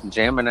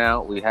jamming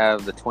out. We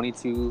have the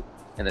 22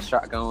 and the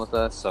shotgun with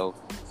us, so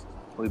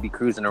we'd be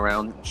cruising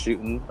around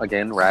shooting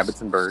again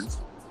rabbits and birds.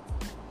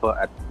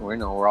 But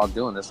we're all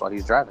doing this while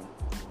he's driving.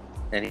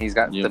 And he's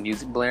got the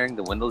music blaring,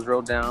 the windows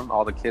rolled down,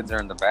 all the kids are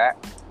in the back.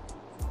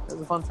 It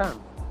was a fun time.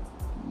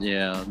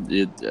 Yeah,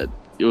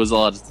 it was a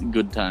lot of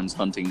good times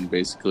hunting,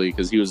 basically,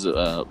 because he was,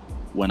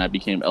 when I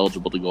became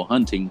eligible to go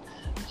hunting,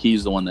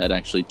 he's the one that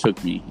actually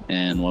took me.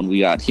 And when we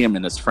got him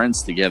and his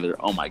friends together,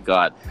 oh my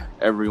God,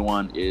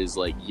 everyone is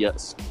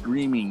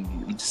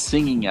screaming,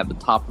 singing at the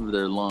top of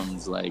their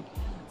lungs,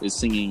 is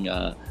singing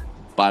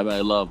Bye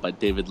Bye Love by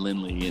David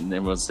Lindley, and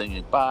everyone's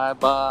singing Bye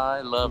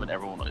Bye Love,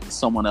 and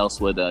someone else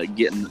would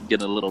get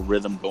a little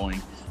rhythm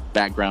going,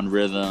 background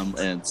rhythm,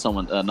 and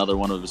another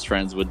one of his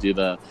friends would do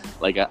the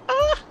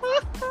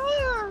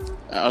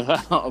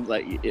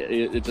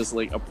it just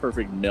like a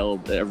perfect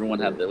meld. Everyone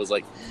had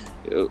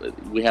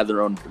they had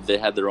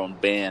their own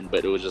band,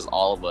 but it was just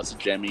all of us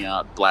jamming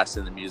out,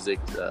 blasting the music.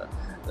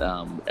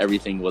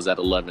 Everything was at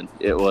 11.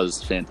 It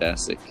was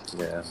fantastic.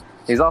 Yeah,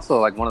 he's also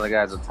one of the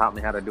guys that taught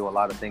me how to do a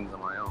lot of things on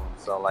my own.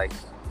 So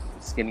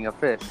skinning a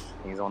fish,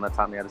 he's the one that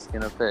taught me how to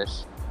skin a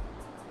fish.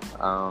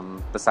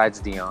 Besides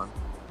Dion,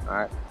 all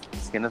right,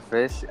 skin a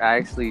fish. I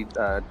actually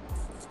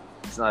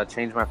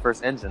changed my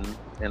first engine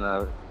in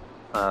a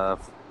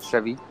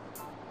Chevy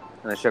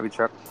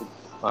truck.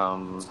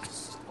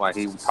 While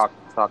he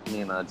talked to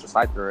me and just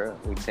I through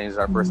it, we changed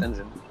our first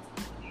engine.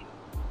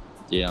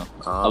 Yeah,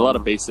 a lot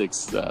of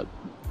basics,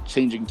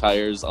 changing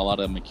tires, a lot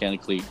of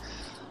mechanically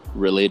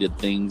related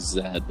things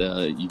that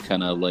you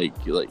kind of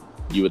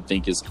you would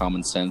think is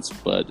common sense,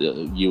 but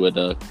you would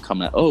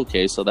come at,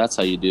 okay, so that's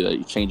how you do that.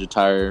 You change a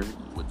tire.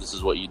 This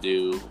is what you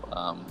do.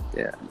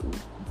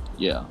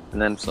 Yeah.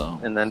 And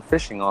then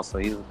fishing also.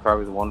 He's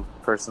probably the one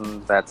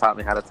person that taught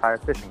me how to tie a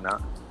fishing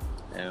knot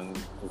and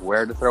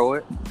where to throw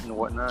it and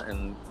whatnot.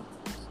 And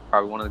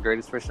probably one of the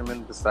greatest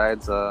fishermen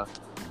besides our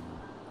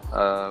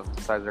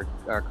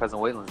cousin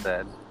Waylon's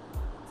dad.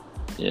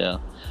 Yeah,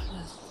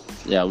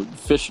 we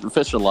fish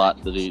a lot.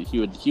 He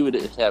would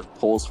have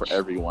poles for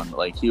everyone.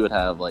 He would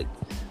have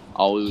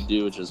all we would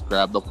do is just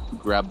grab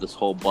this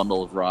whole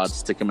bundle of rods,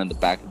 stick them in the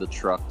back of the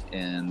truck,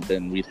 and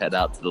then we'd head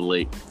out to the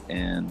lake.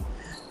 And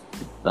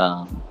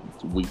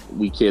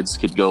we kids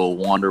could go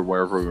wander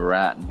wherever we were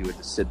at, and he would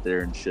just sit there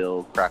and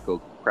chill, crack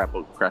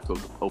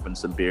open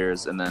some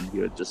beers, and then he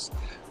would just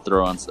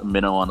throw on a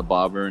minnow on the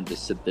bobber and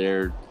just sit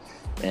there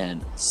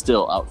and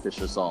still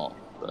outfish us all.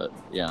 But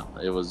yeah,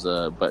 it was.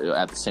 But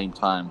at the same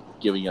time,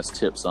 giving us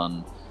tips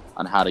on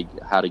how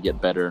to get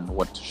better and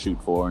what to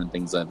shoot for and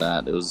things like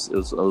that. It was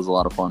a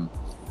lot of fun.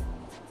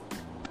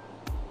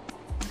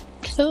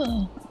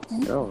 Cool.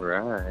 All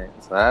right,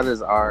 so that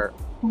is our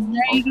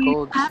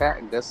Uncle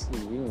Chat Gussie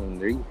Yoon.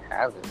 There you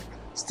have it.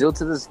 Still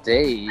to this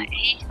day,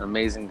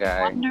 amazing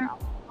guy. The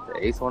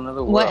eighth wonder of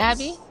the world. What,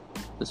 Abby?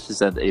 She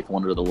said the eighth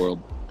wonder of the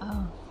world.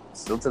 Oh.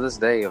 Still to this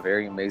day, a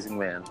very amazing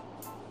man.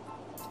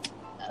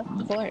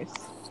 Of course.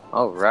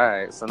 All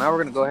right, so now we're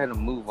going to go ahead and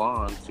move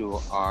on to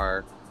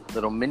our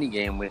little mini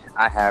game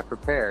I have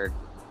prepared.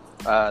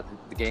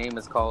 The game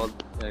is called,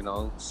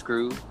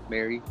 Screw,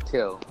 Marry,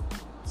 Kill.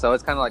 So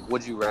it's kind of like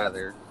Would You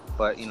Rather,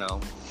 but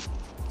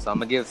So I'm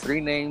gonna give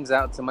 3 names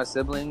out to my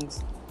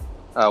siblings,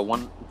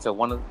 one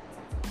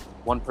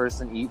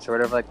person each or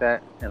whatever like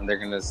that, and they're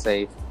gonna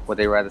say would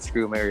they rather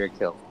screw, marry, or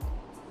kill.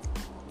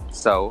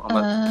 So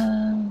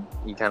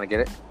you kind of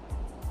get it.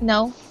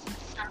 No.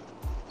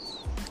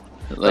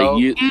 Like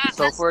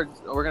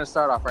we're gonna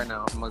start off right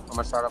now. I'm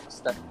gonna start off with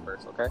Stefan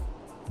first, okay?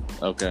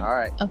 Okay. All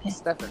right. Okay.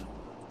 Stefan.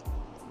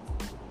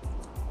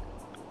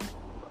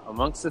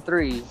 Amongst the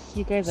 3,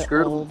 You guys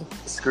are old.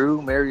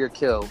 Screw, marry, or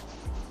kill.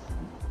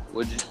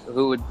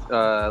 Who would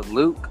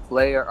Luke,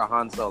 Leia, or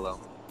Han Solo?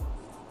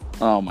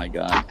 Oh my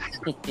god.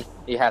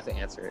 You have to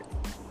answer it.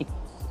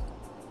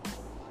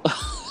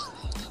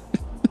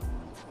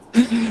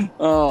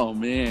 Oh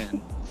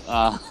man.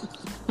 I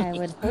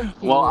would hope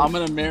you Well, would. I'm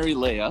gonna marry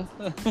Leia.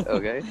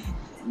 Okay.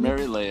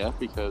 Marry Leia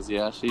because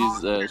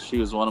she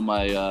was one of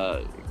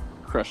my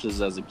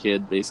crushes as a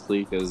kid,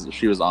 basically, because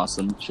she was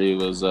awesome. She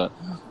was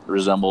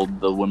resembled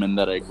the women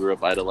that I grew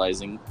up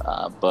idolizing.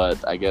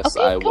 But I guess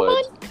Okay, I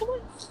would. Come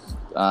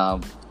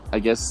on. I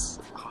guess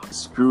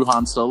screw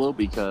Han Solo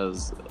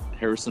because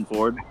Harrison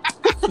Ford,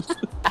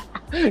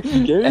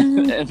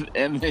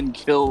 and then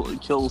kill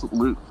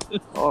Luke.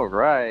 All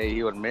right.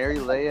 You would marry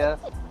Leia,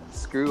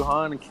 screw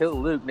Han, and kill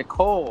Luke.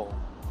 Nicole.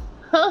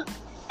 Huh?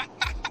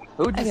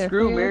 Who would I you got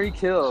screw, fear. marry,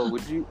 kill?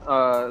 Would you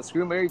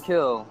screw, marry,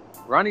 kill?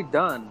 Ronnie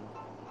Dunn,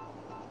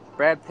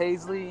 Brad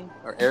Paisley,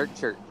 or Eric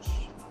Church?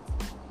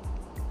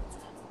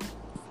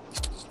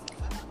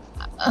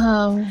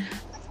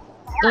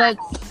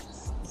 Let's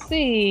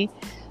see.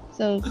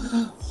 So,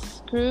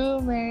 screw,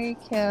 marry,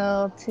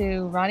 kill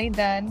to Ronnie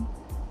Dunn,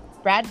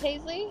 Brad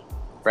Paisley,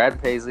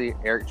 Brad Paisley,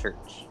 Eric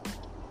Church.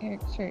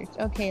 Eric Church.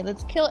 Okay,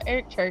 let's kill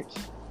Eric Church.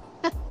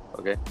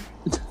 Okay.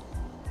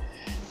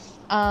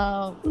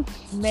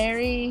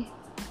 Marry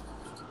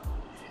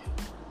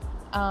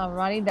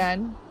Ronnie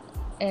Dunn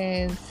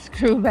and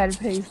screw Brad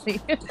Paisley.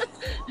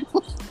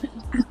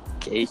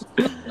 Okay.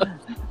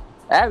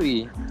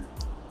 Abby.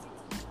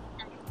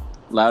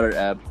 Louder,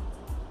 Ab.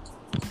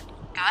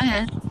 Go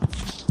ahead.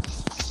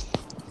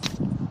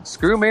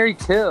 Screw, marry,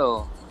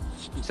 kill.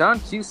 John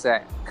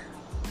Cusack,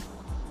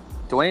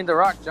 Dwayne "The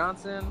Rock"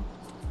 Johnson,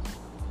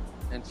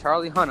 and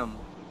Charlie Hunnam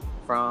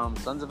from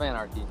Sons of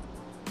Anarchy.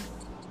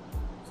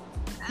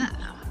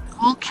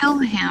 We'll kill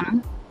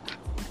him.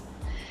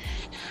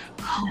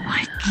 Oh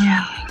my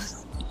god.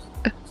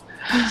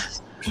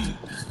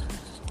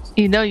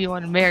 You know you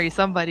want to marry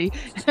somebody.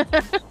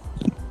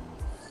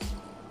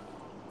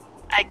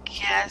 I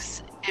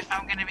guess if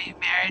I'm gonna be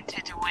married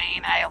to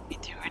Dwayne, I'll be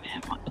doing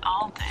him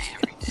all day,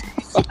 every day.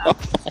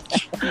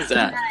 Who's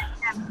that?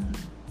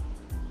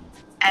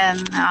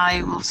 And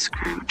I will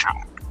screw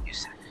John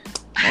Cusack.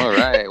 All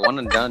right, one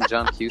and done,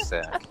 John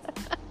Cusack.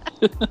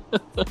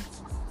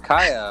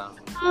 Kaya.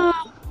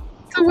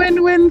 It's a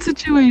win-win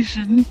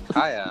situation.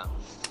 Kaya.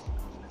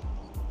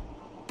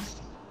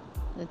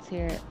 Let's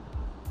hear it.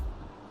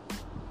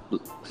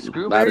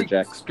 Screw, Louder, marry,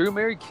 Jack. screw,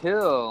 marry,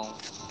 kill.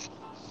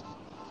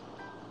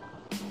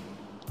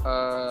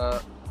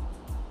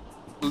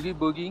 Oogie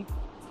Boogie,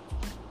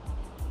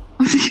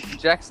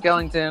 Jack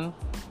Skellington,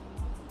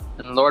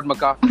 and Lord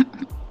McGoffin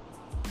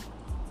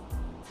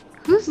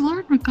Who's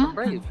Lord from McGoffin?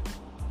 Brave.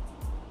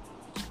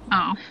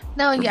 Oh.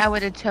 No, yeah, I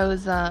would have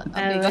chose.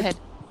 Okay, go ahead.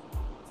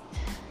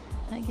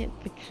 I get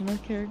fictional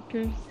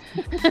characters.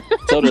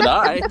 So did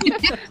I.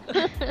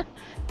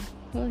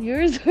 Well,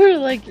 yours are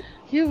like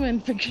human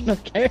fictional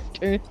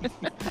characters.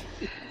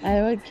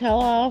 I would kill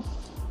off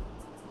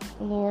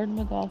Lord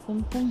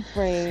McGoffin from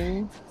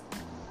Brave.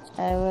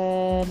 I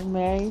would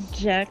marry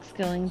Jack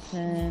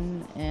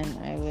Skellington, and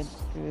I would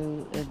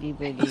screw Oogie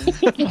Boogie.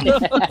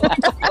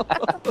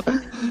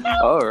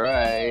 All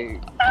right.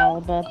 All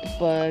about the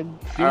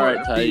bugs. All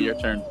right, Ty, your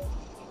turn.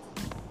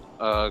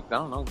 I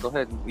don't know. Go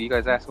ahead. You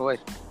guys ask away.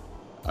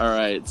 All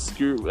right,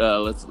 screw.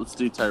 Let's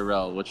do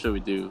Tyrell. What should we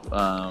do?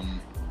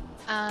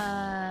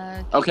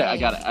 Okay, I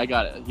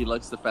got it. He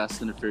likes the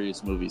Fast and the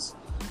Furious movies.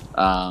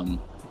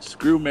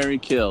 Screw, marry,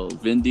 kill.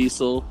 Vin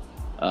Diesel,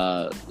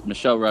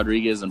 Michelle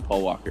Rodriguez, and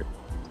Paul Walker.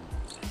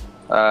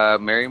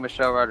 Marry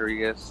Michelle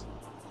Rodriguez.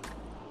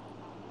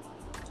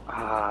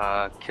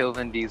 Kill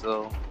Vin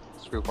Diesel.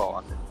 Screw Paul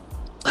Walker.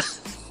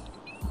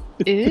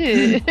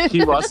 Ew.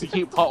 He wants to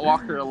keep Paul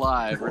Walker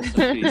alive. Rest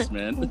in peace,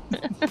 man.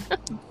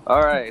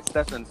 All right,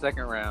 Stefan,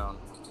 second round.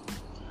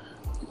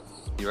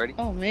 You ready?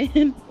 Oh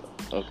man.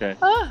 Okay.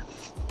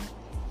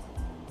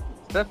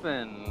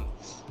 Stefan.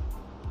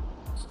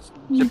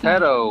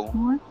 Geppetto.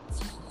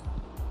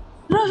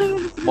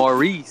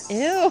 Maurice.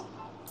 Ew.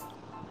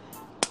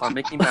 Or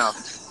Mickey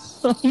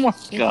Mouse. Oh my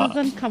This is god.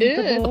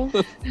 uncomfortable.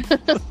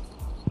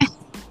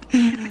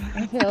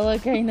 I feel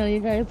like I know you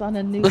guys on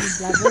a new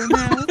level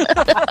now.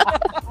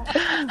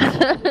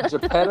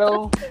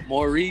 Geppetto,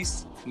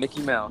 Maurice,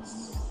 Mickey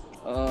Mouse.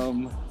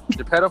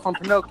 Geppetto from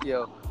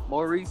Pinocchio.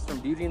 Maurice from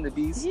Beauty and the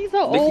Beast. He's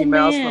an Mickey old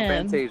Mouse man. from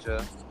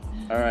Fantasia.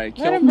 All right,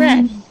 Let him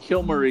rest.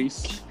 kill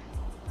Maurice.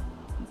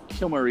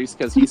 kill Maurice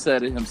because he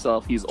said it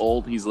himself. He's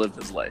old. He's lived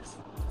his life.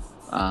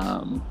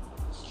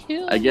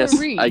 Kill I guess.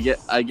 Maurice. I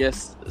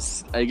guess.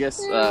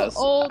 Kill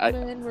old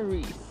man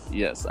Maurice.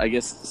 Yes, I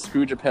guess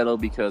screw Geppetto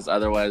because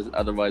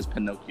otherwise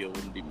Pinocchio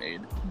wouldn't be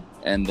made,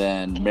 and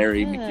then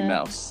marry Mickey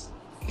Mouse.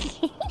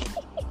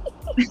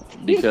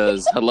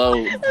 Because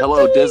hello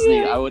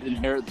Disney, I would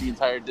inherit the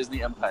entire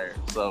Disney empire.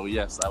 So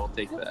yes, I will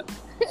take that.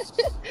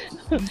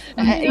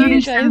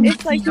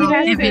 It's like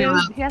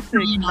he has to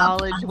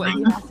acknowledge what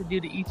he has to do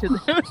to each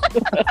of them.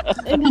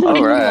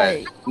 All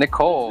right,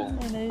 Nicole.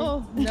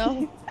 Oh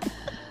no!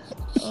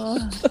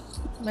 Oh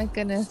my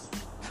goodness!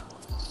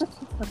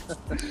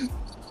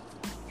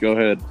 Go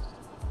ahead.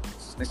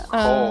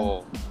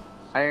 Nicole.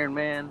 Iron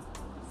Man,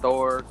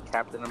 Thor,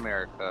 Captain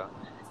America.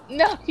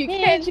 No, you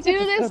can't do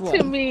this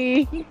to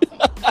me.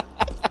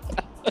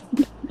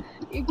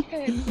 You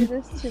can't do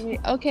this to me.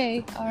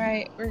 Okay, all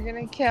right, we're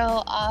gonna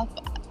kill off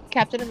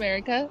Captain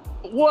America.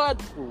 What?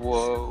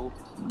 Whoa.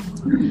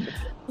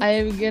 I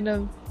am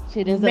gonna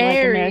She doesn't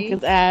marry. like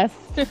America's ass.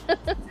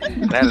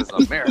 That is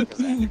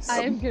America's ass.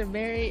 I am gonna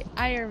marry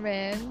Iron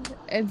Man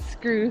and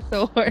screw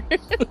Thor.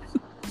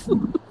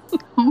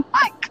 Oh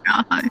my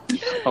god.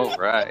 All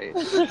right.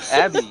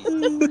 Abby.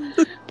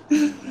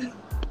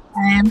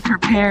 I am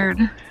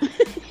prepared.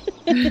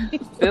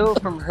 Phil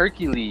from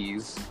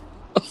Hercules.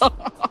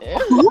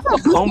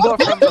 Pumbaa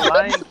from The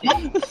Lion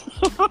King.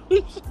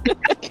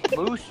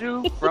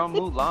 Mushu from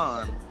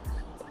Mulan.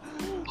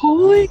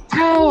 Holy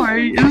cow, are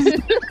you?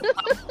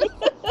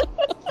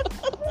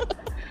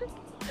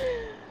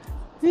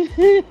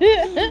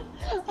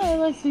 I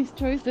like these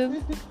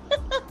choices.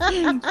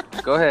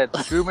 Go ahead.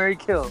 Screw, marry,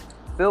 kill.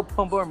 Phil,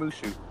 Pumbaa, or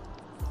Mushu.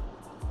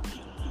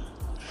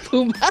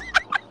 Pumbaa.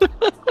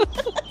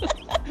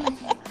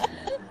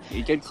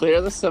 You can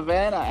clear the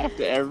savannah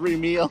after every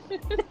meal.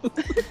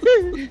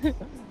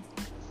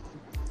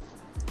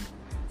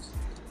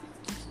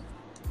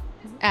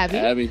 Abby.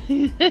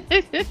 Abby.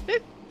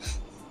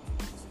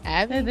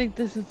 I think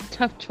this is a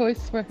tough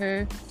choice for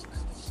her.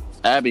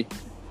 Abby.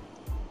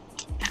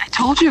 I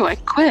told you I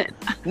quit.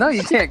 No,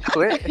 you can't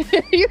quit.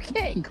 You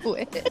can't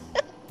quit.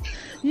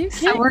 You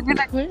So can't we're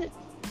gonna- quit.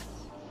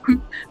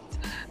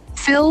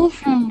 Phil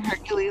from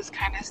Hercules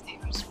kind of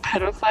seems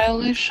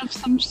pedophile-ish of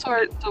some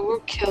sort, so we'll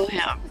kill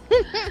him.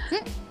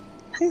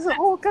 He's an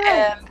old guy.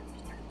 And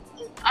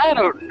I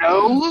don't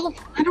know.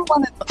 I don't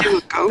want to do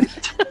a goat.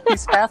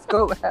 He's half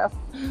goat, half.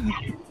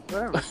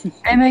 Whatever.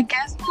 And I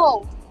guess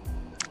oh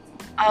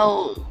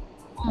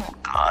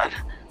god.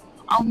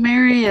 I'll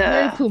marry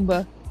Marry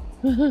Pumbaa.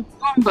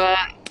 Pumbaa,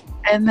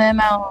 and then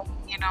I'll,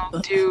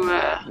 do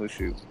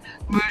Mushu.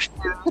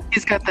 Mushu.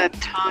 He's got that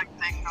tongue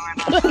thing going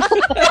on.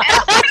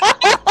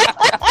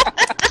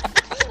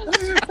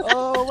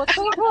 Oh, what the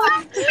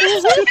fuck?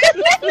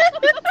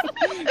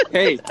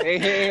 Hey!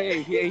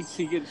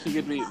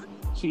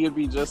 She could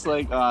be just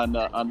like on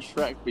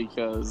Shrek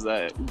because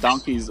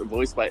Donkey's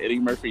voiced by Eddie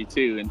Murphy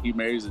too, and he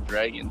marries a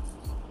dragon.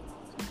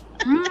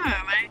 There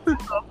you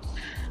go.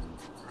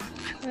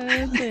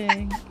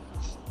 Thing.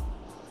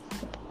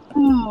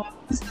 Oh,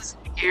 this is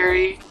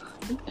scary.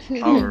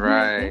 All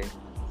right.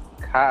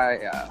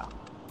 Kaya.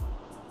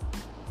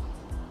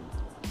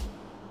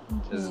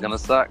 This is gonna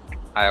suck.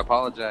 I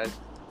apologize.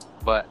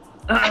 But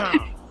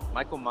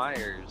Michael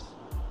Myers,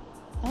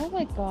 Oh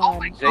my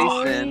god.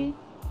 Jason,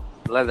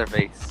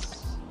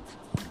 Leatherface.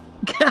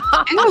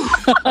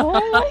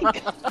 Oh my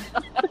god.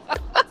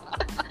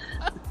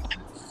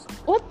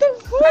 What the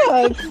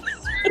fuck?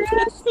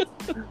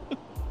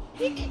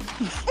 I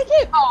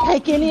can't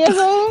pick any of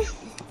those.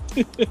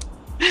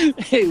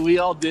 Hey, we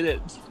all did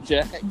it,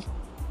 Jack.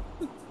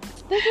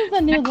 This is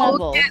a new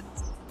level.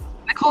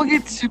 Nicole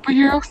gets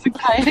superheroes and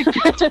Kaya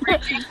gets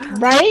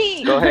freaking.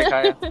 Right? Go ahead,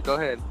 Kaya. Go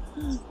ahead.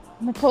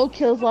 Nicole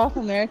kills off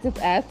America's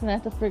ass and I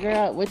have to figure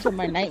out which of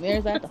my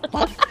nightmares I have to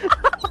fuck.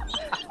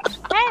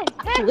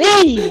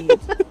 Please.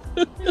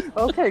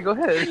 Okay, go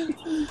ahead.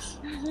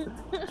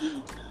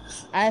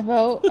 I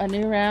vote a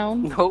new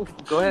round. Nope.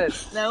 Go ahead.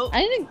 Nope.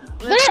 I didn't.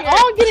 They're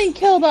all getting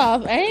killed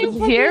off. I ain't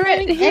fucking Hear it,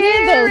 letting any of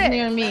hear those it.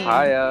 near me.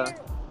 Kaya.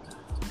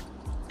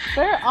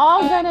 They're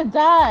all gonna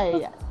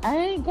die. I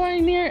ain't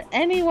going near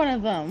any one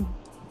of them.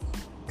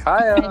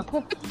 Kaya.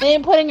 They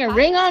ain't putting a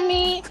ring on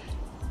me.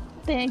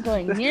 They ain't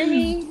going near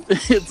me.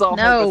 It's all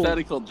No.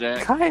 hypothetical,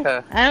 Jack.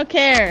 Kaya. I don't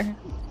care.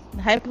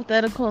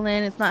 Hypothetical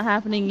land, it's not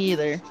happening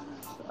either.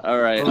 All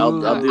right, I'll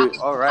do.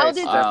 All right. I'm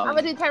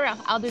gonna do Tyrell.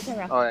 I'll do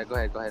Tyrell. All right. Go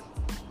ahead. Go ahead.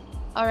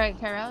 All right,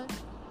 Tyrell.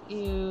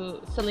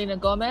 You, Selena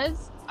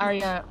Gomez,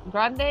 Ariana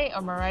Grande,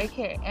 or Mariah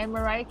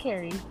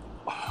Carey.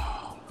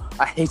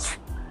 I hate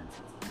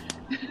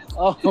you.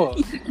 Oh.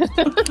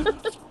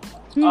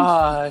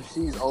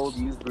 She's old,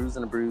 used, bruised,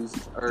 and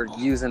abused. Or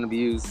used and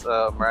abused.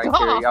 Mariah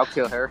Carey. I'll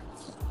kill her.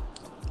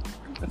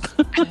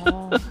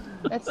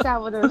 That's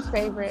Salvador's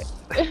favorite.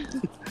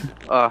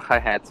 Oh, I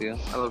had to.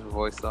 I love her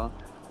voice though.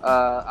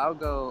 I'll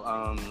go.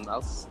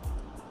 I'll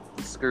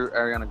screw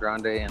Ariana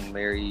Grande and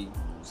marry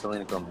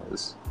Selena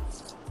Gomez.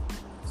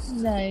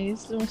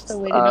 Nice. We're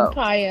still waiting on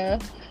Kaya.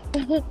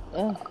 Ugh.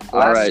 All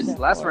right.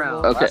 Last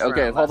round. Okay, last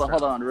okay, round, hold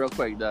last on, real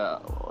quick.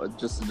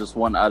 Just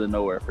one out of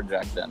nowhere for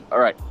Jack. Then, all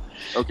right.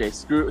 Okay,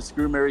 screw,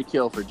 Mary,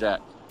 kill for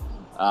Jack.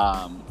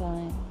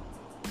 Fine.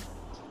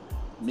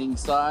 Ming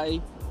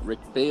Tsai, Rick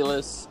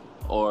Bayless,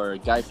 or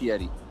Guy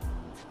Fieri.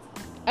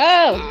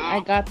 Oh,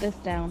 I got this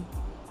down.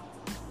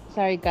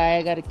 Sorry, Guy,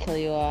 I gotta kill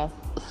you off.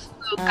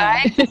 So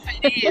Guy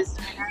Fieri is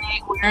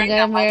I'm wearing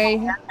gonna a marry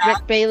Michael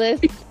Rick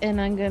Bayless, and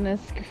I'm gonna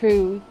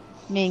screw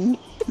Ming.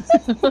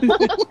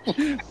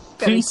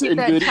 Peace Keep and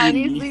that good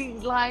Chinese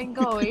evening. line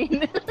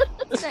going.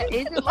 That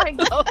Asian line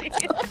going.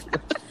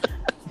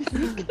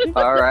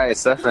 All right,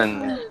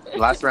 Stefan.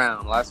 Last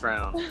round. Last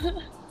round.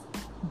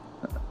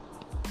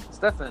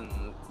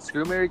 Stefan,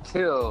 screw, Mary,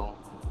 kill.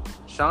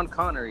 Sean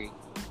Connery,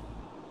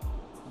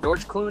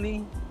 George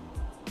Clooney,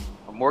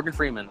 or Morgan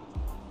Freeman.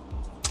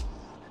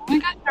 Oh my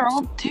god, they're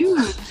all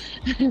dudes.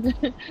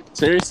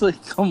 Seriously?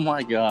 Oh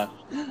my god.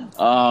 Shit.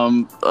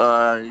 I'm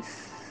gonna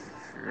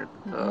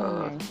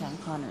marry Sean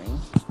Connery.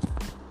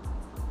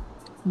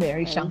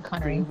 Mary I Sean would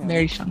Connery. screw him.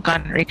 Mary Sean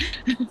Connery.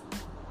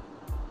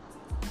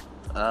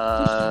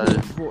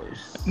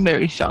 Voice.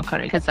 Mary Sean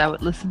Connery, because I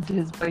would listen to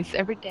his voice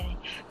every day.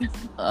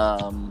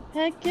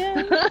 Heck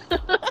yeah.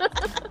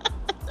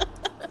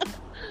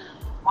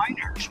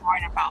 Miners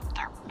whine about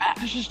their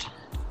best.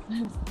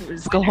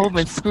 Just go home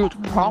and screw the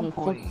prom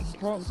queen.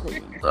 Prom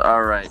queen.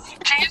 All right.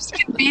 James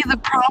can be the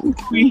prom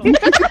queen.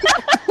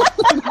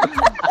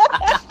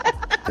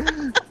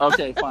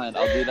 Okay, fine.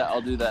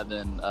 I'll do that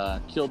then.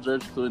 Kill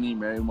George Clooney,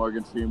 marry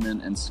Morgan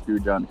Freeman, and screw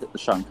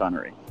Sean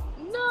Connery.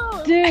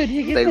 No. Dude,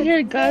 he gets to They-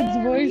 hear God's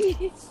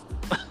voice.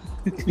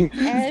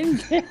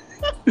 And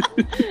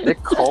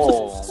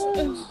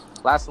Nicole.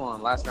 Last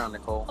one. Last round,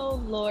 Nicole. Oh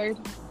Lord.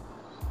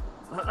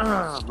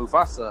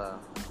 Mufasa.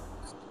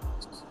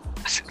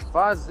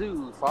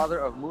 Fazu, father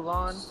of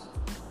Mulan,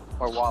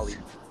 or Wally.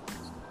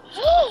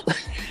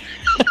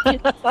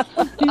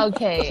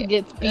 Okay. she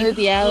gets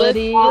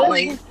bestiality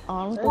Wally. like,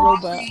 on with the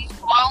robot.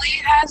 Wally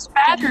has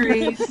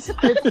batteries.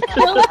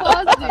 Kill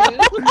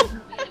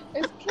Fazu.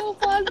 It's Kill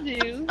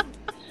Fazu.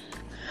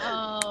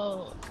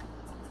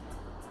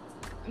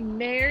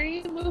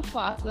 Marry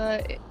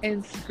Mufasa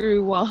and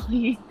screw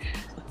Wally.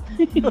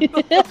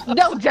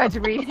 Don't judge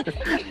me.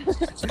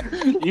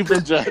 You've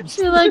been judged.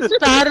 She likes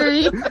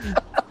battery.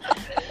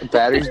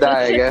 Batteries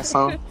die, I guess,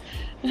 huh?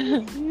 I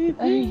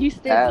mean, he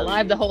stayed Abby.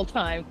 alive the whole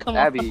time. Come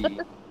on. Abby.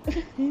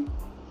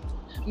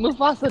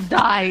 Mufasa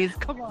dies.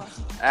 Come on.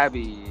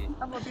 Abby.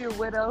 I'm gonna be a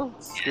widow.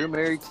 Screw,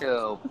 Mary,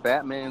 kill.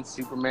 Batman,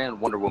 Superman,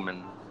 Wonder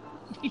Woman.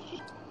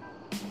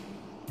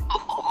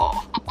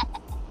 Oh.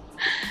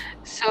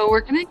 So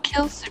we're gonna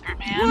kill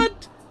Superman.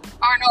 What?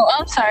 Or no,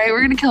 I'm sorry,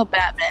 we're gonna kill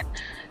Batman.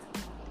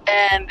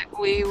 And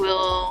we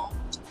will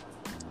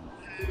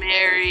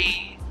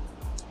marry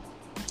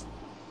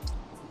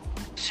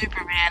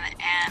Superman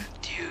and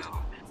do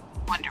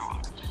Wonder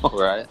Woman.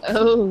 Alright.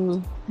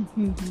 Oh.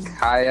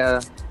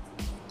 Kaya.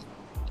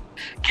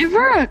 Give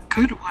her a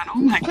good one. Oh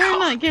my We're god.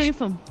 not getting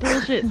some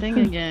bullshit thing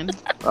again.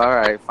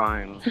 Alright,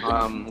 fine.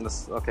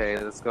 Let's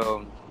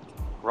go.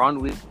 Ron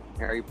Weasley,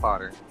 Harry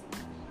Potter.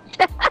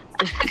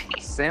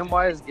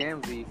 Samwise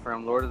Gamgee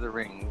from Lord of the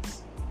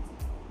Rings,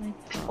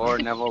 or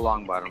Neville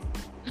Longbottom.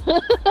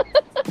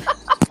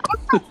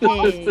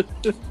 Hey.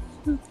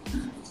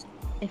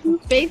 If we're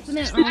basing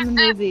it on the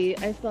movie,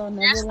 I saw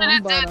Neville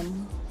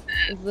Longbottom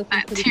is looking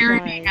That pretty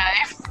tyranny fly.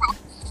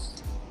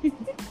 guy.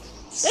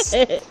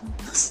 Say it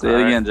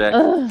again, Jack.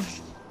 Ugh.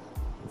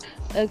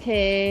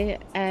 Okay,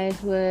 I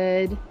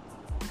would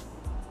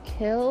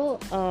kill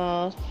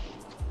off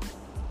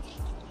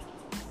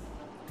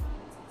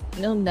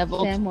No,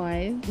 Neville.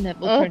 Samwise.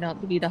 Neville Oh. turned out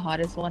to be the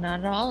hottest one out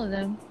of all of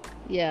them.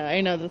 Yeah, I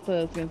know, that's what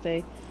I was gonna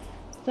say.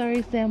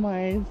 Sorry,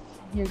 Samwise,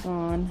 you're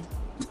gone.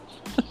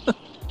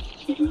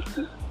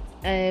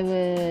 I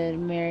would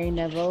marry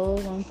Neville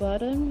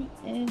Longbottom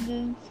and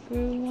then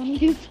screw one of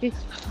these people.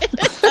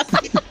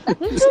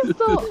 This is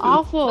so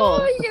awful.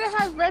 Oh, you're gonna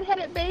have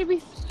redheaded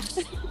babies.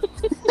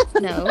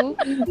 No.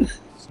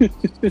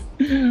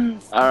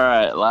 All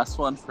right, last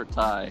one for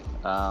Ty.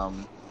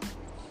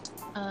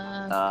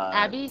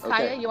 Abby,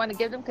 Kaya, okay. you want to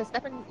give them? Because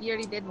Stefan, you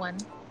already did one.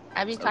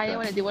 Abby, Kaya, Okay. you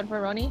want to do one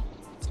for Roni?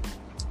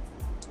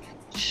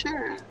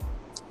 Sure.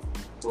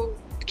 We'll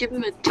give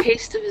him a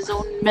taste of his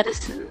own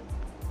medicine.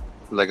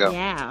 Lego.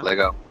 Yeah.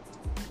 Lego.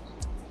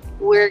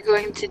 We're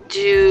going to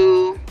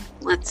do.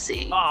 Let's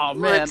see. Oh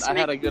man, Let's I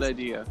had a make good this-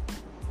 idea.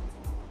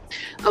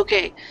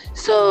 Okay,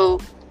 so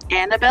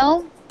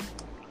Annabelle,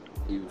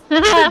 You.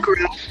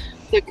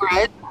 the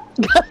Grudge,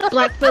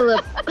 Black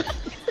Phillip.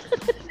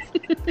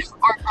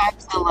 or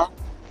Godzilla.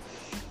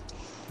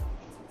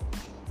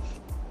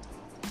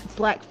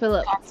 Black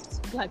Phillip.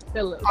 Black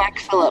Phillip. Black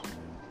Phillip.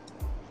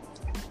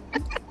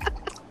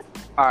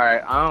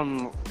 Alright,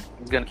 I'm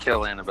gonna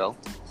kill Annabelle.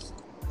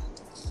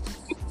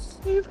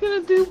 He's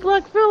gonna do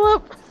Black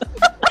Phillip.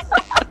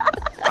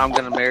 I'm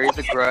gonna marry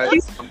the Grudge.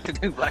 I'm gonna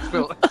do Black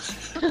Phillip.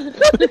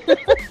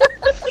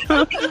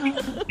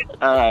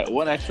 All right,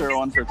 one extra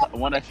one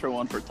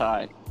for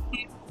Ty.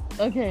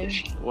 Okay.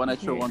 One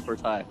extra Okay. one for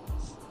Ty.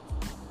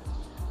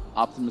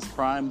 Optimus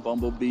Prime,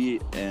 Bumblebee,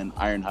 and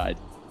Ironhide.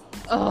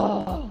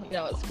 Oh, you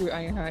know what? Screw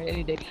Ironheart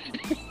any day.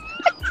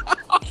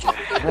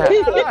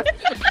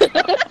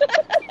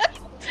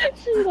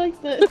 She likes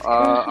it.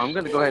 I'm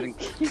gonna go ahead and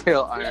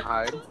kill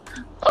Ironhide.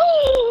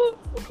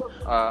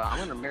 I'm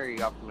gonna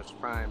marry Optimus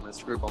Prime and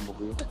screw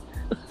Bumblebee.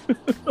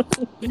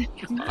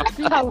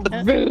 How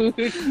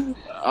rude.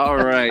 All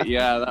right,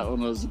 yeah, that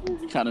one was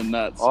kind of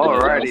nuts.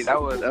 Alrighty,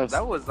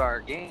 that was our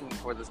game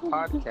for this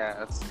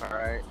podcast. All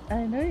right,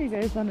 I know you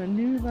guys on a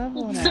new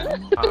level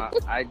now.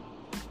 I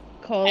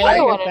Call I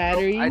like wanna a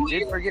battery. I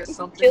did forget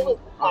something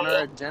on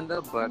our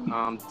agenda, but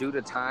due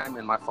to time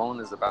and my phone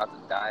is about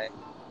to die,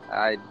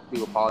 I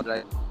do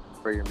apologize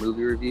for your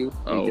movie review.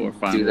 Oh, We we're can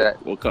fine. do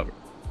that. We'll cover.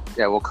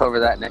 Yeah, we'll cover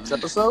that next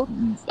episode.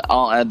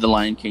 I'll add the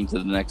Lion King to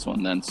the next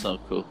one then. So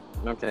cool.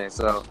 Okay,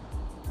 so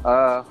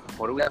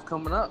what do we have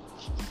coming up?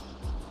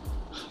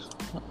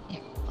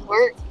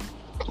 Work.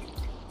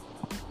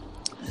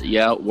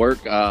 Yeah, work.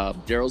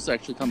 Daryl's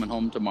actually coming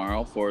home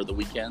tomorrow for the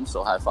weekend,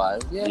 so high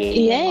five.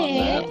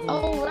 Yeah.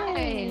 All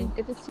right.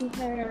 Good to see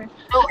her.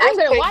 Oh, I'm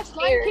gonna quick watch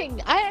Lion here.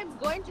 King. I am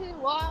going to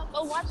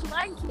go watch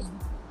Lion King.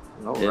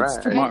 All It's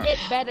right. tomorrow. And it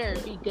better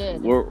be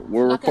good. We're Not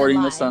gonna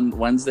recording this lie. on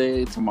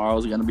Wednesday.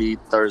 Tomorrow's gonna be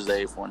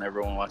Thursday for when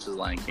everyone watches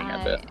Lion King.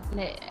 I bet.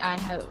 I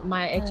have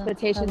my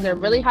expectations are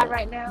really high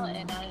right now,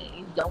 and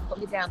I don't let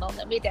me down. Don't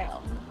let me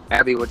down.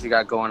 Abby, what you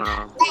got going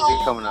on?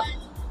 What's coming up?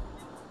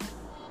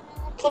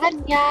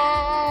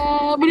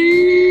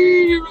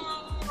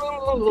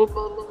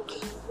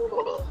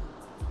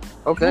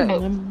 Okay.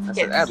 I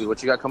said, Abby,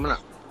 what you got coming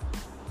up?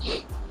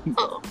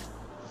 Oh.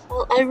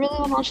 Well, I really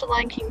want to watch The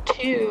Lion King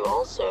 2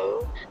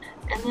 also.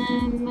 And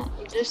then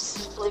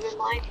just living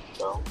life,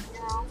 so, you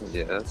know.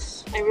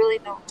 Yes. I really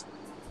don't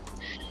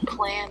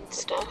plan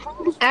stuff.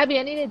 Abby,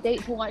 I need a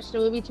date to watch the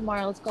movie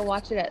tomorrow. Let's go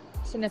watch it at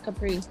Cine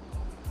Capri.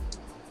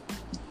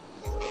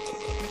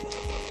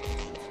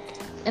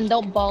 And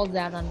don't balls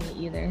out on me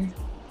either.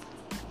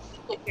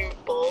 Like your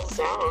balls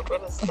out.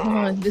 What is Oh,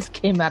 that? it just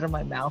came out of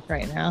my mouth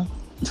right now.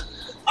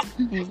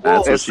 That's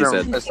what It's she from,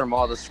 said. it's from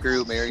all the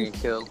screw, marry, and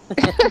kill.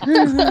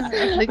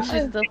 I think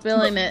she's still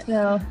feeling it.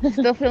 No.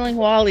 Still feeling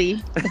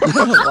Wally.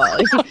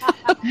 Wally.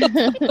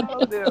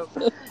 Oh, damn.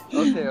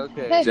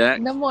 Okay. Hey,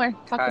 Jack? no more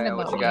talking Kaya, about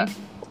what you me. got?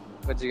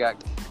 What you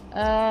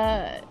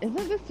got?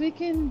 Isn't this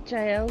weekend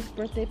Jael's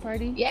birthday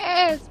party?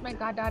 Yes, my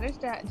goddaughter's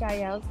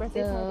Jael's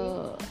birthday party.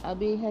 So I'll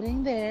be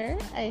heading there.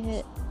 I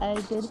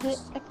did hit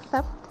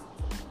accept.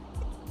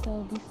 So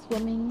I'll be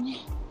swimming.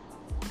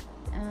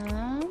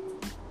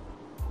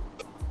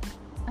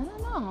 I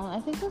don't know.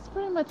 I think that's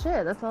pretty much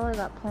it. That's all I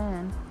got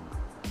planned.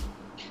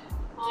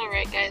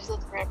 Alright, guys,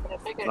 let's wrap it up.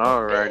 I gotta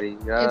go to bed.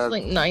 Alrighty. It's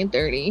like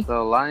 9:30. The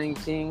Lion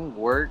King,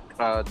 work,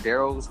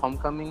 Daryl's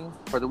homecoming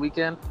for the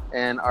weekend,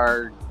 and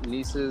our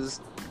niece's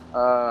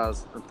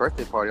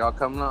birthday party all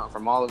coming up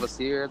from all of us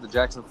here, the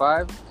Jackson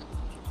 5.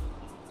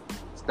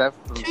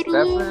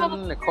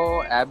 Stefan,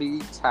 Nicole, Abby,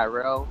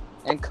 Tyrell,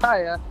 and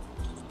Kaya.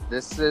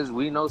 This is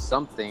We Know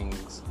Some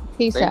Things.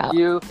 Peace Thank out.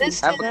 you.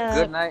 This Have is- a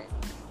good night.